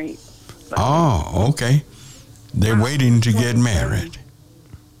get married. So. Oh, okay. They're waiting to get married.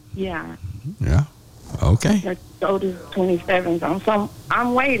 Yeah. Yeah. Okay. Their oldest is 27, so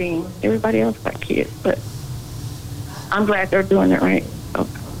I'm waiting. Everybody else got kids, but I'm glad they're doing it right. So.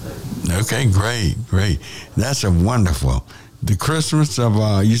 Okay, great. That's a wonderful. The Christmas of,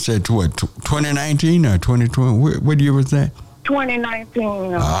 you said, 2019 or 2020? What year was that?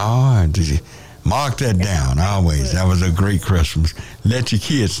 2019. Oh, did you mark that down always? That was a great Christmas. Let your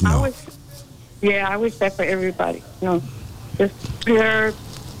kids know. I wish that for everybody. You know, just pure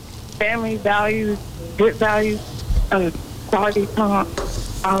family values, good values, quality time,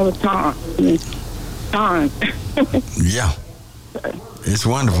 all the time. Time. Yeah. It's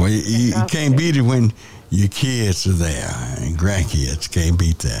wonderful. You can't beat it when your kids are there and grandkids. Can't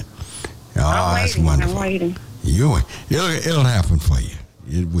beat that. Oh, that's wonderful. I'm waiting. It'll happen for you.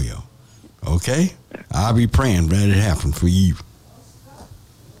 It will. Okay? I'll be praying that it happen for you.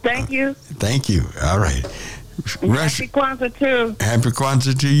 Thank you. Thank you. All right. Happy Kwanzaa, too. Happy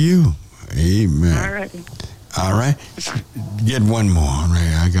Kwanzaa to you. Amen. All right. Get one more.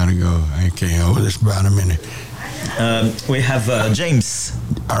 I got to go. I can't hold this about a minute. We have James.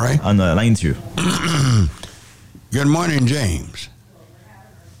 All right. On line 2. Good morning, James.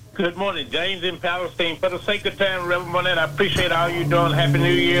 Good morning, James in Palestine. For the sake of time, Reverend Barnett, I appreciate all you're doing. Happy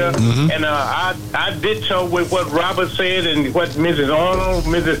New Year. Mm-hmm. And I did so with what Robert said and what Mrs. Arnold,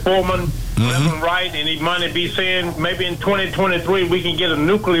 Mrs. Foreman, Reverend Wright, and Imani be saying. Maybe in 2023 we can get a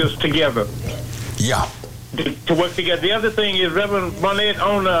nucleus together. Yeah. To work together. The other thing is, Reverend Barnett,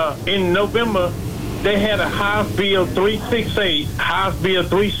 in November, they had a House Bill 368,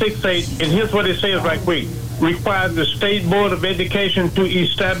 and here's what it says right quick. Required the State Board of Education to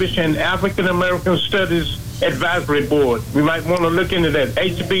establish an African American Studies Advisory Board. We might want to look into that.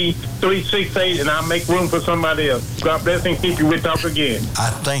 HB 368, and I'll make room for somebody else. God bless and keep you. We'll talk again. I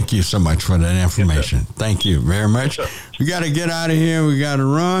thank you so much for that information. Yes, thank you very much. Yes, we got to get out of here. We got to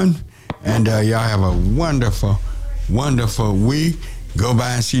run. And y'all have a wonderful, wonderful week. Go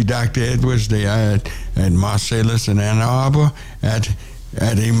by and see Dr. Edwards. They are at Marcellus in Ann Arbor at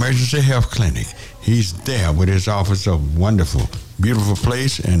the Emergency Health Clinic. He's there with his office. A wonderful, beautiful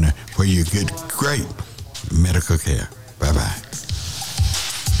place, and where you get great medical care. Bye-bye.